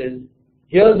government is,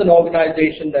 here's an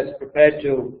organization that's prepared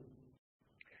to,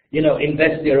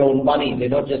 invest their own money. They're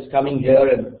not just coming here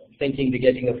and thinking they're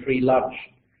getting a free lunch.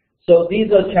 So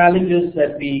these are challenges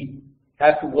that we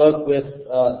have to work with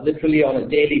literally on a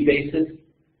daily basis,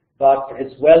 but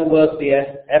it's well worth the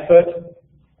effort.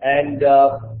 And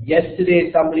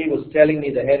yesterday somebody was telling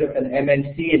me, the head of an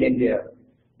MNC in India,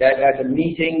 that at a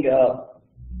meeting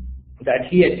that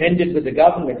he attended with the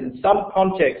government, in some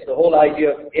context, the whole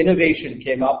idea of innovation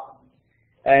came up,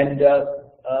 and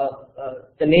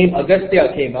the name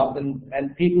Agastya came up,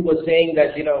 and people were saying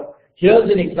that,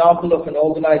 here's an example of an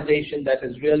organization that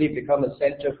has really become a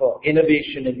center for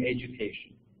innovation in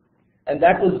education. And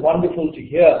that was wonderful to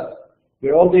hear.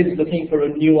 We're always looking for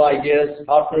new ideas,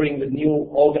 partnering with new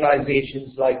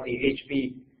organizations like the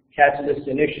HP Catalyst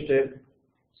Initiative.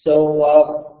 So,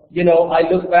 I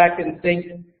look back and think,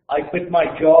 I quit my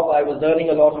job. I was earning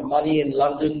a lot of money in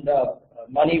London.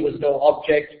 Money was no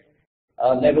object.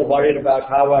 Never worried about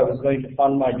how I was going to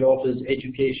fund my daughter's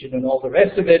education and all the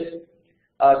rest of it.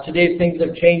 Today things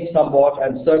have changed somewhat.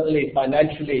 I'm certainly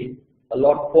financially a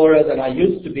lot poorer than I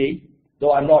used to be,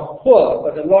 though I'm not poor,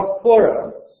 but a lot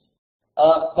poorer.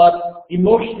 But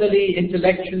emotionally,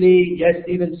 intellectually, yes,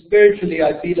 even spiritually,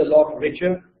 I feel a lot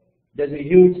richer. There's a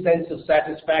huge sense of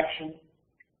satisfaction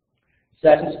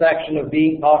of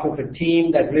being part of a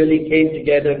team that really came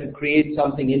together to create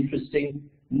something interesting,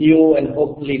 new, and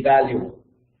hopefully valuable.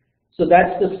 So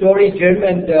that's the story, Jim,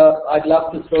 and I'd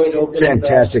love to throw it open.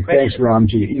 Fantastic. Thanks,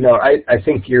 Ramji. I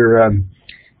think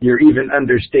you're even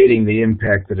understating the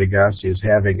impact that Agastya is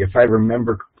having. If I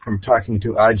remember from talking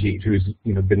to Ajit, who's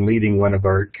been leading one of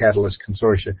our Catalyst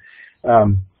consortia,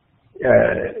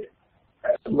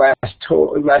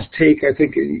 last take, I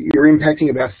think you're impacting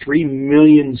about 3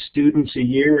 million students a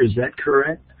year. Is that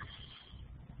correct?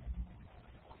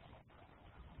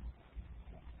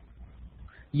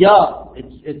 Yeah,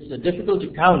 it's difficult to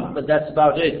count, but that's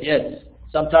about it. Yes,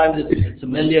 sometimes it's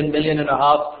 1 million, 1.5 million,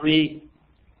 3.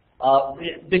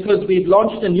 Because we've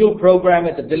launched a new program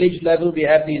at the village level. We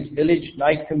have these village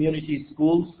night community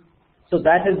schools, so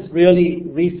that has really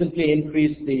recently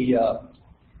increased the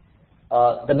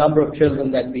number of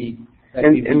children that we.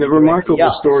 And the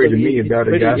remarkable story to me about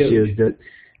Agastya is that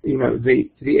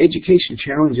the education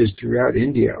challenges throughout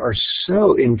India are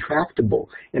so intractable,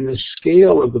 and the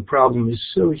scale of the problem is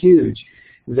so huge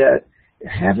that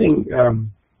having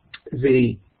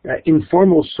the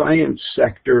informal science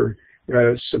sector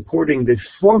supporting the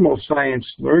formal science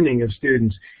learning of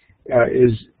students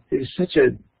is such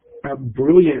a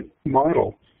brilliant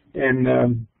model, and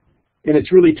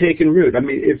it's really taken root. I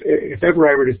mean, if ever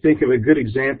I were to think of a good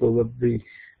example of the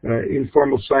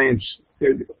informal science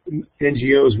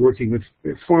NGOs working with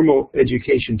formal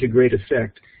education to great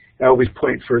effect, I always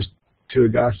point first to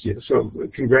Agastya. So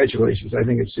congratulations. I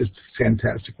think it's just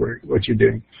fantastic work, what you're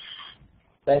doing.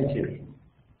 Thank you.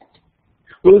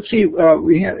 Well, let's see.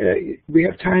 We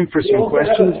have time for some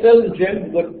questions. Have a film,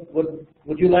 Jim.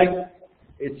 Would you like?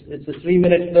 It's a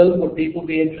 3-minute film. Would people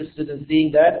be interested in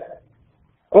seeing that?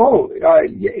 Oh,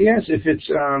 yes. If it's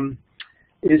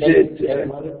is it?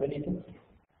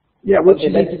 Yeah. Let's see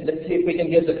if we can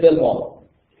get the film on.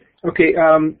 Okay.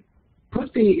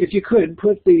 If you could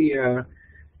put the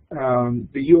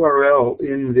URL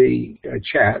in the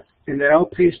chat, and then I'll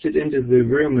paste it into the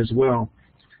room as well,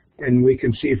 and we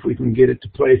can see if we can get it to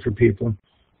play for people.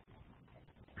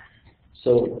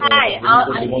 So hi,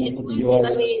 let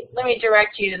me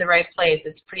direct you to the right place.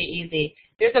 It's pretty easy.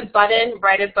 There's a button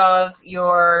right above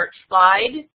your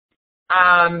slide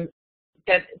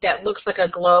that looks like a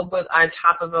globe on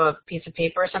top of a piece of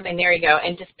paper or something. There you go,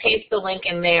 and just paste the link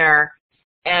in there,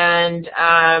 and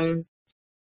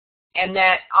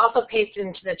that also paste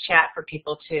into the chat for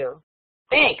people too.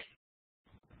 Thanks.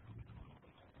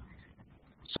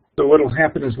 So what will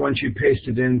happen is once you paste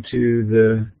it into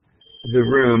the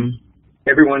room,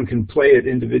 everyone can play it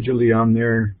individually on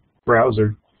their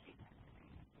browser,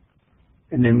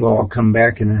 and then we'll all come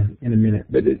back in a minute.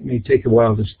 But it may take a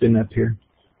while to spin up here.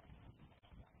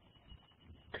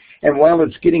 And while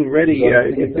it's getting ready,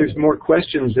 if there's more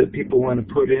questions that people want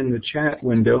to put in the chat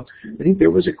window, I think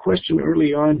there was a question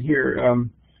early on here.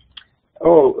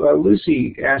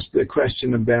 Lucy asked a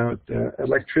question about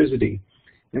electricity.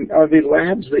 And are the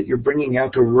labs that you're bringing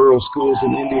out to rural schools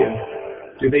in India,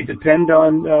 do they depend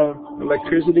on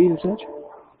electricity and such?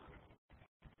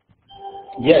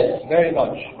 Yes, very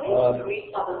much.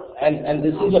 And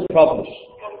this is a problem.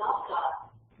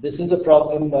 This is a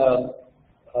problem. The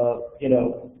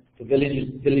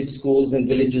village schools and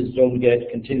villages don't get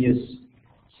continuous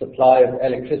supply of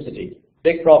electricity.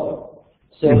 Big problem.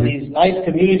 So these night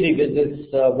community visits,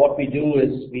 what we do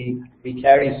is we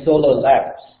carry solar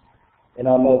lamps in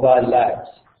our mobile labs.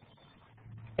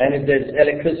 And if there's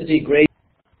electricity, great.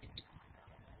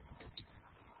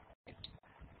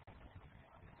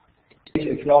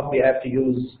 If not, we have to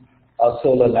use our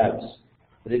solar lamps.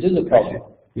 But it is a problem.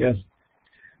 Yes.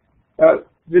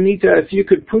 Vinita, if you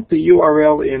could put the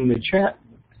URL in the chat,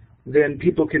 then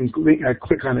people can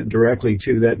click on it directly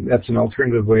too. That's an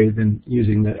alternative way than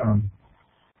using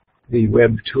the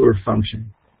web tour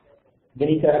function.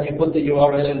 Vinita, have you put the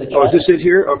URL in the chat? Oh, is this it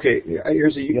here? Okay,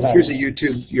 here's a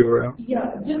YouTube URL.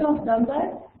 Yeah, Jim, I've done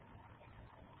that.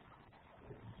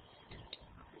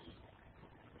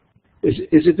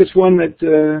 Is it this one that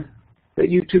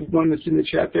YouTube one that's in the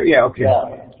chat there? Yeah, okay.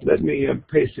 Yeah. Let me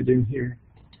paste it in here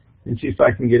and see if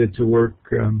I can get it to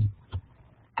work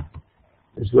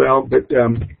as well. But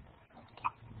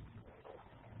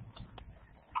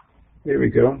there we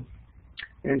go.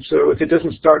 And so if it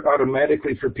doesn't start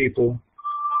automatically for people,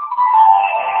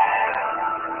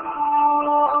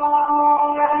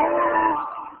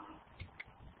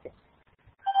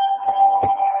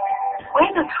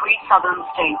 When the three southern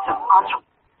states of Andhra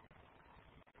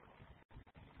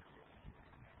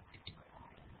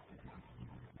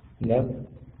No.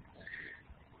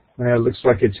 looks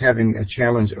like it's having a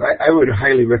challenge. I would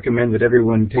highly recommend that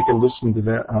everyone take a listen to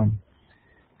that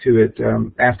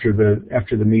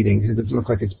after the meeting. It doesn't look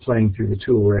like it's playing through the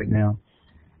tool right now.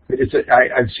 But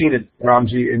I've seen it,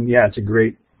 Ramji, and yeah, it's a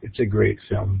great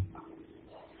film.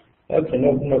 Okay,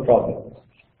 no problem.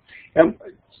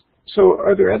 So,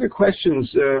 are there other questions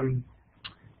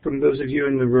from those of you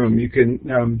in the room? You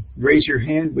can raise your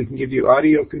hand. We can give you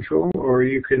audio control, or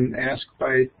you can ask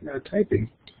by typing.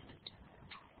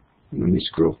 Let me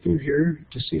scroll through here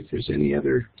to see if there's any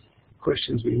other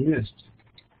questions we missed.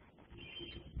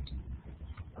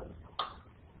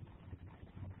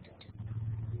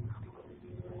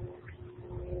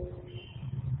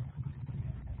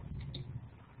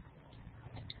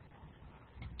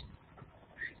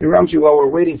 And Ramji, while we're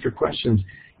waiting for questions,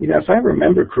 if I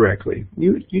remember correctly,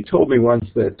 you told me once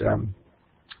that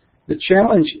the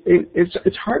challenge,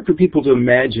 it's hard for people to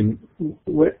imagine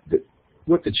what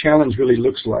the challenge really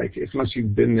looks like unless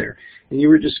you've been there. And you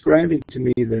were describing to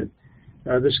me that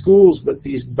the schools that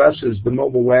these buses, the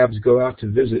mobile labs, go out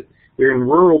to visit, they're in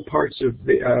rural parts of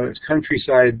the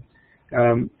countryside,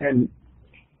 and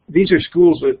these are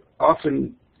schools that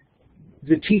often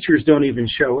the teachers don't even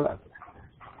show up.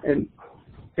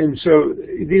 And so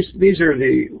these are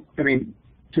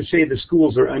to say the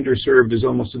schools are underserved is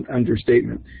almost an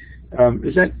understatement.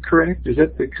 Is that correct? Is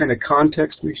that the kind of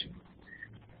context we should?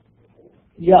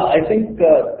 Yeah, I think,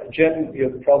 Jim,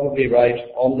 you're probably right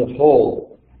on the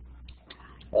whole.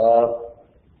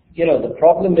 The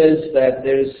problem is that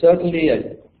there is certainly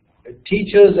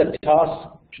teachers are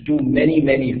tasked to do many,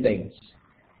 many things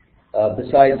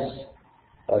besides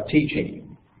teaching.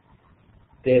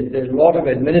 There's a lot of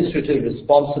administrative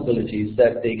responsibilities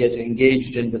that they get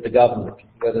engaged in with the government,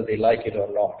 whether they like it or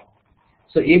not.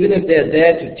 So even if they're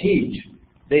there to teach,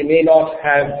 they may not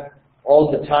have all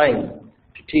the time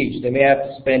to teach. They may have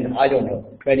to spend,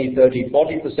 20, 30,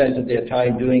 40% of their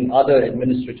time doing other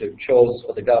administrative chores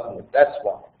for the government. That's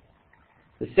one.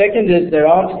 The second is there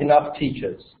aren't enough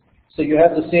teachers. So you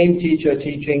have the same teacher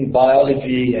teaching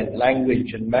biology and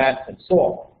language and math and so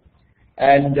on.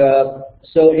 And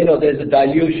so, there's a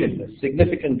dilution, a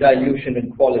significant dilution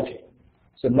in quality.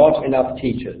 So not enough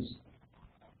teachers.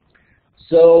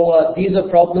 So these are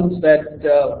problems that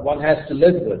one has to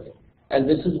live with. And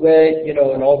this is where,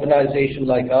 an organization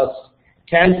like us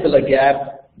can fill a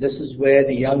gap. This is where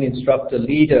the Young Instructor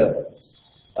Leader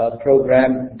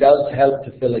program does help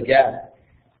to fill a gap.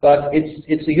 But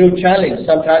it's a huge challenge.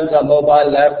 Sometimes our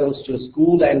mobile lab goes to a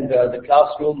school and the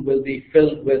classroom will be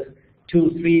filled with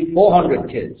 200, 300, 400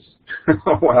 kids.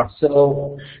 Wow.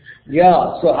 So,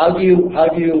 yeah. So how do you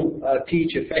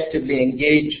teach effectively,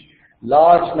 engage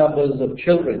large numbers of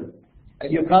children?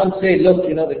 And you can't say, look,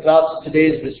 the class today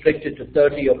is restricted to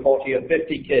 30 or 40 or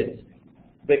 50 kids,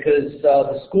 because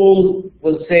the school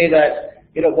will say that,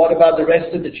 what about the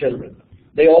rest of the children?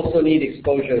 They also need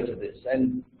exposure to this.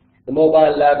 And the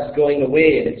mobile lab's going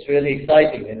away, and it's really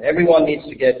exciting, and everyone needs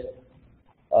to get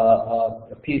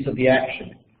a piece of the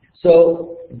action.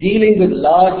 So dealing with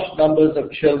large numbers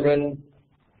of children,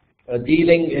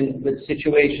 dealing with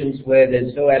situations where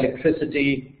there's no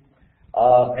electricity,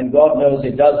 and God knows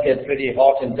it does get pretty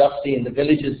hot and dusty in the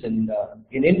villages in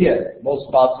India,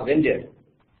 most parts of India.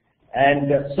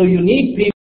 And so you need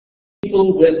people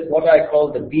people with what I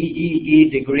call the BEE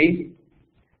degree,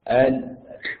 and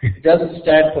it doesn't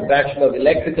stand for Bachelor of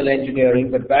Electrical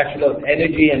Engineering, but Bachelor of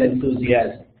Energy and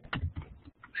Enthusiasm.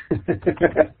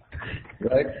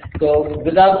 Right? So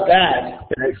without that,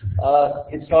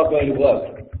 it's not going to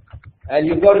work. And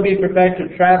you've got to be prepared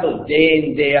to travel day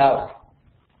in, day out.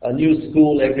 A new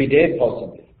school every day,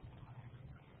 possibly.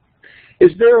 Is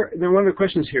there, one of the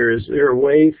questions here, is there a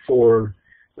way for,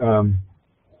 well,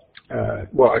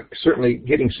 certainly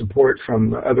getting support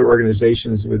from other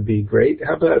organizations would be great.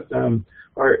 How about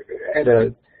at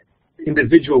a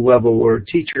individual level or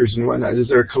teachers and whatnot? Is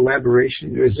there a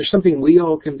collaboration? Is there something we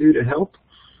all can do to help?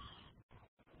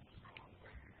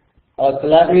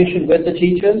 Collaboration with the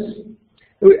teachers?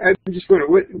 I'm just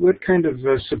wondering, what kind of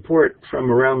support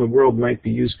from around the world might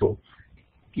be useful?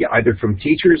 Yeah, either from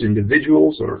teachers,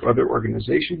 individuals, or other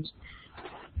organizations?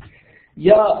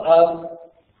 Yeah,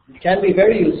 it can be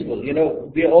very useful. You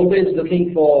know, we're always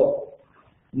looking for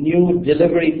new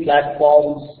delivery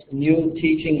platforms, new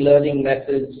teaching learning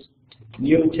methods,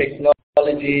 new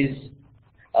technologies,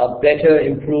 better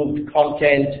improved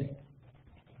content.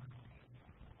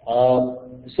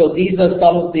 So these are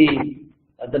some of the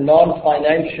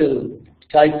non-financial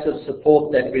types of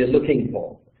support that we're looking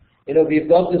for. You know, we've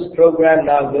got this program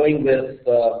now going with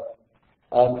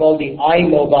called the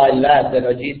iMobile Lab that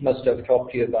Ajit must have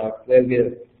talked to you about, where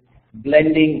we're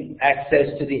blending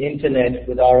access to the internet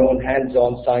with our own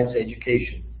hands-on science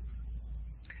education.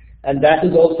 And that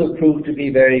has also proved to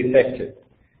be very effective.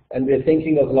 And we're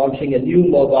thinking of launching a new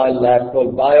mobile lab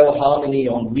called BioHarmony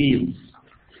on Wheels.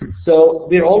 So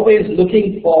we're always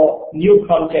looking for new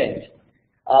content.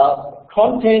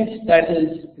 Content that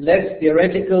is less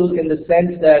theoretical in the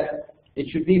sense that it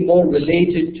should be more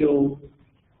related to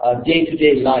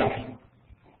day-to-day life.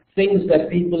 Things that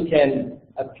people can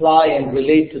apply and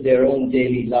relate to their own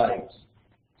daily lives.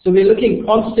 So we're looking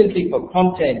constantly for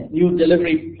content, new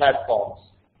delivery platforms.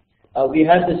 We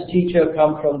had this teacher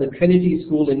come from the Trinity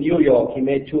School in New York. He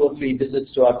made 2 or 3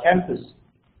 visits to our campus.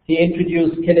 He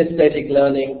introduced kinesthetic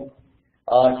learning.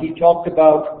 He talked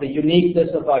about the uniqueness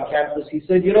of our campus. He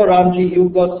said, you know, Ramji,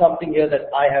 you've got something here that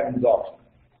I haven't got.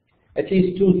 At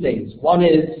least 2 things. One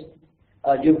is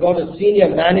you've got a senior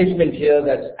management here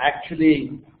that's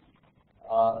actually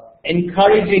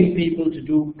encouraging people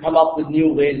to come up with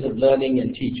new ways of learning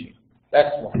and teaching.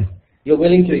 That's one. You're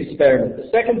willing to experiment. The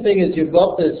second thing is you've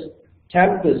got this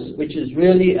campus which is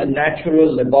really a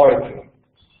natural laboratory.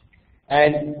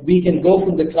 And we can go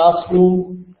from the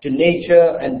classroom to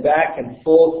nature and back and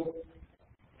forth,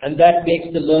 and that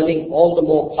makes the learning all the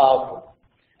more powerful.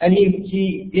 And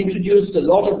he introduced a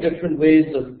lot of different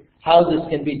ways of how this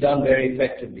can be done very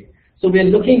effectively. So we're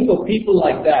looking for people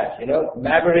like that, you know,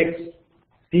 mavericks,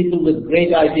 people with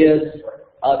great ideas.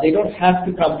 They don't have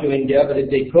to come to India, but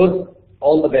if they could,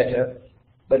 all the better.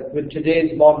 But with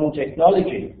today's modern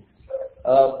technology,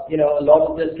 you know, a lot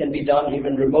of this can be done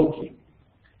even remotely.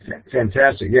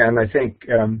 Fantastic. Yeah, and I think,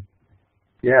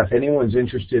 yeah, if anyone's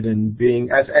interested in being,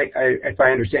 if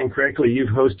I understand correctly, you've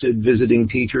hosted visiting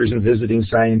teachers and visiting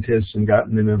scientists and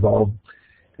gotten them involved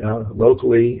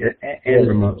locally and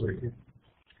remotely.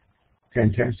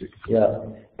 Fantastic. Yeah.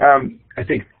 I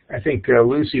think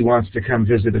Lucy wants to come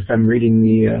visit if I'm reading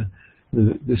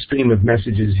the stream of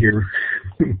messages here.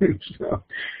 So.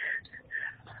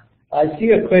 I see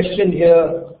a question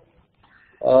here.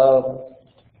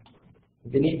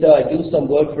 Benita, I do some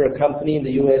work for a company in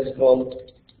the US called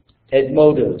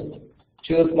Edmodo.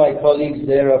 2 of my colleagues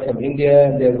there are from India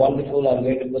and they're wonderful. I'm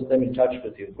going to put them in touch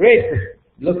with you. Great.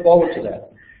 Look forward to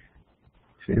that.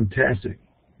 Fantastic.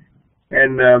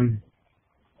 And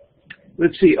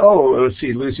let's see. Oh, let's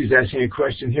see. Lucy's asking a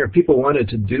question here. People wanted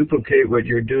to duplicate what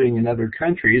you're doing in other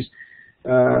countries.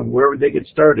 Where would they get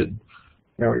started?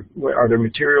 Now, are there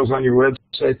materials on your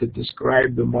website that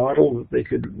describe the model that they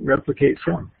could replicate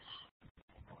from?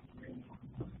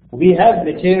 We have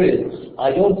materials.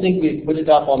 I don't think we put it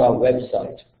up on our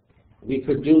website. We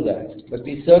could do that. But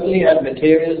we certainly have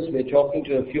materials. We're talking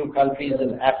to a few countries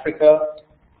in Africa.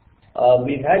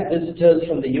 We've had visitors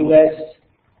from the US.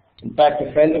 In fact,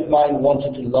 a friend of mine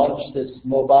wanted to launch this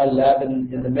mobile lab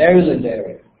in the Maryland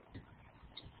area.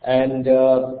 And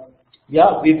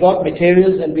yeah, we've got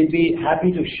materials and we'd be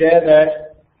happy to share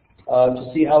that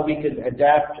to see how we could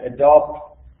adopt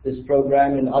this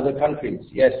program in other countries.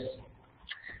 Yes.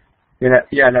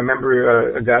 Yeah, and I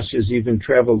remember Agastya's even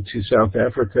traveled to South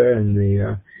Africa, and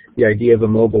the idea of a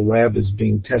mobile lab is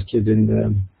being tested in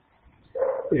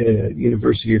the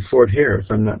University of Fort Hare,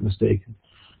 if I'm not mistaken.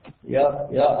 Yeah.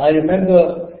 I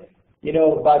remember, you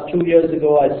know, about 2 years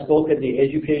ago, I spoke at the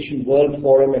Education World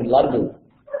Forum in London,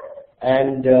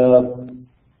 and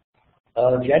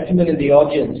a gentleman in the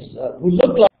audience who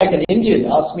looked like an Indian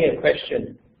asked me a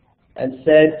question and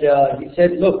said, he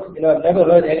said, look, I've never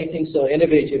heard anything so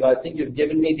innovative. I think you've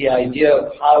given me the idea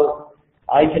of how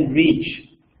I can reach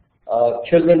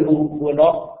children who are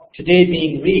not today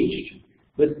being reached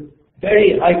with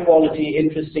very high quality,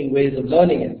 interesting ways of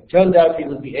learning it. Turned out he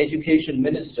was the education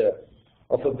minister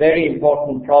of a very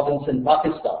important province in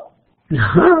Pakistan.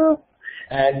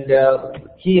 And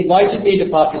he invited me to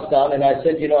Pakistan, and I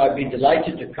said, I'd be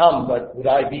delighted to come, but would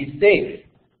I be safe?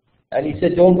 And he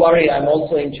said, don't worry, I'm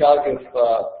also in charge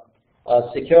of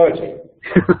security.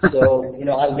 So,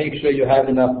 I'll make sure you have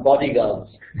enough bodyguards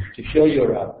to show you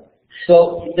around.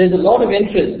 So there's a lot of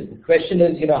interest. The question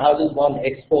is, how does one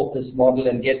export this model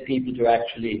and get people to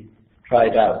actually try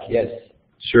it out? Yes.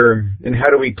 Sure. And how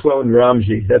do we clone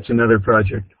Ramji? That's another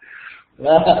project.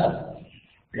 Not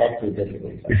too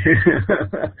difficult.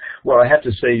 Well, I have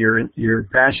to say your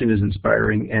passion is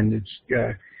inspiring, and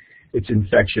it's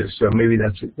infectious. So maybe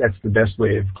that's the best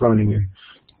way of cloning you.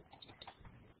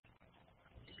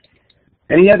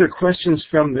 Any other questions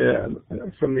from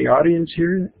the audience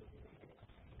here?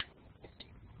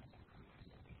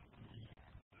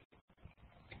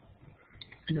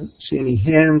 I don't see any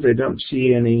hands. I don't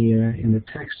see any in the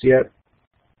text yet.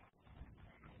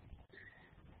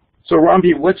 So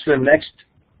Ramji, what's the next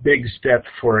big step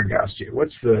for Agastya? What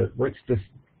do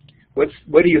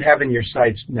you have in your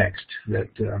sights next? That's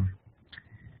the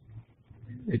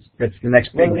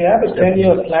next big. Well, we have a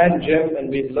 10-year plan, Jim, and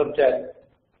we've looked at.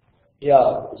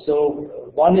 Yeah. So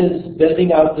one is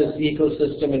building out this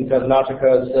ecosystem in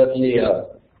Karnataka. Certainly a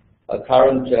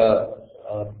current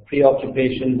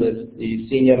preoccupation with the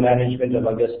senior management of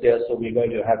Agastya. So we're going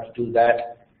to have to do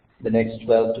that the next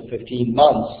 12 to 15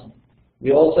 months.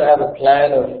 We also have a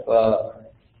plan of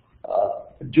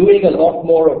doing a lot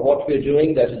more of what we're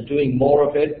doing, that is doing more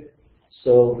of it.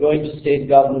 So going to state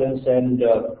governments and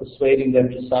persuading them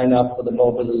to sign up for the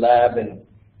mobile lab and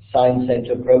science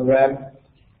center program.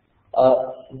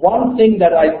 One thing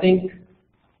that I think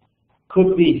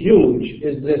could be huge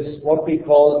is this, what we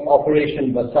call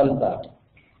Operation Vasanta.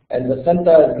 And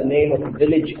Vasanta is the name of a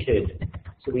village kid.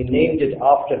 So we named it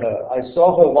after her. I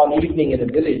saw her one evening in a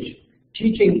village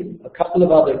teaching a couple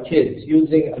of other kids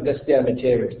using Agastya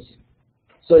materials.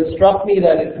 So it struck me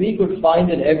that if we could find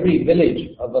in every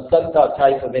village a Vasanta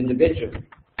type of individual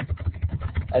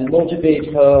and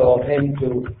motivate her or him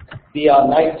to be our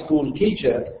night school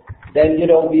teacher, then,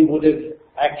 we would have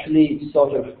actually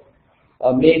sort of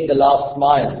made the last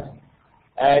mile.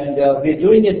 And we're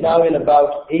doing it now in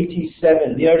about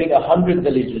 87, nearing 100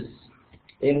 villages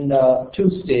in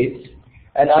 2 states.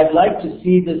 And I'd like to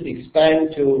see this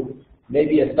expand to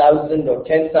maybe 1,000 or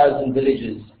 10,000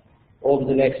 villages over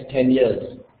the next 10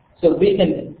 years. So we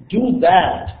can do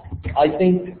that. I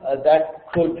think that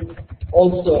could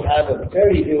also have a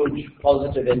very huge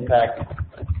positive impact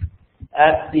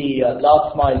at the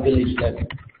last mile village level.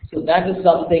 So that is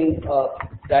something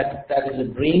that is a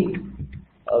dream.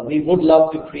 We would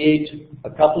love to create a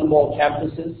couple more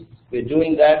campuses. We're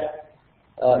doing that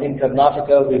in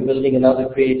Karnataka. We're building another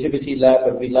creativity lab,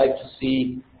 but we'd like to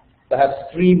see perhaps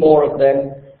 3 more of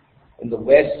them in the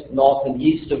west, north, and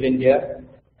east of India.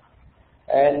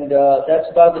 And that's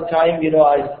about the time,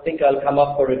 I think I'll come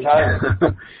up for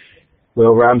retirement.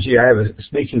 Well, Ramji, I have a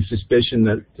sneaking suspicion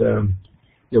that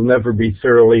you'll never be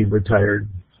thoroughly retired.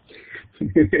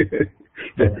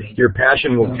 Your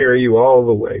passion will carry you all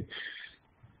the way.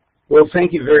 Well,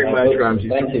 thank you very much, Ramji.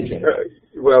 Thank you, Jim.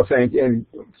 Well, and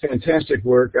fantastic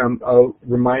work. I'll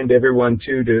remind everyone,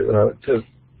 too, to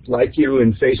like you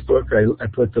in Facebook. I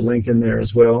put the link in there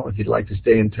as well if you'd like to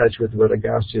stay in touch with what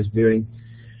Agastya is doing.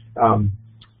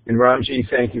 And Ramji,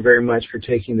 thank you very much for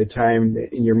taking the time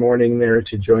in your morning there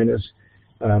to join us.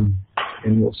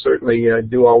 And we'll certainly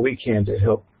do all we can to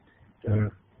help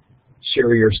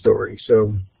share your story.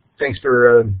 So thanks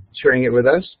for sharing it with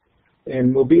us,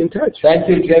 and we'll be in touch. Thank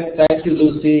you, Jeff. Thank you,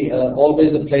 Lucy.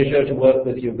 Always a pleasure to work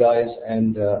with you guys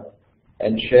and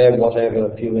share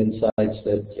whatever few insights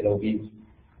that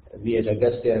we at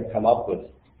Agastya have come up with.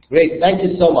 Great. Thank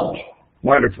you so much.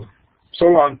 Wonderful. So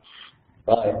long.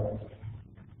 Bye.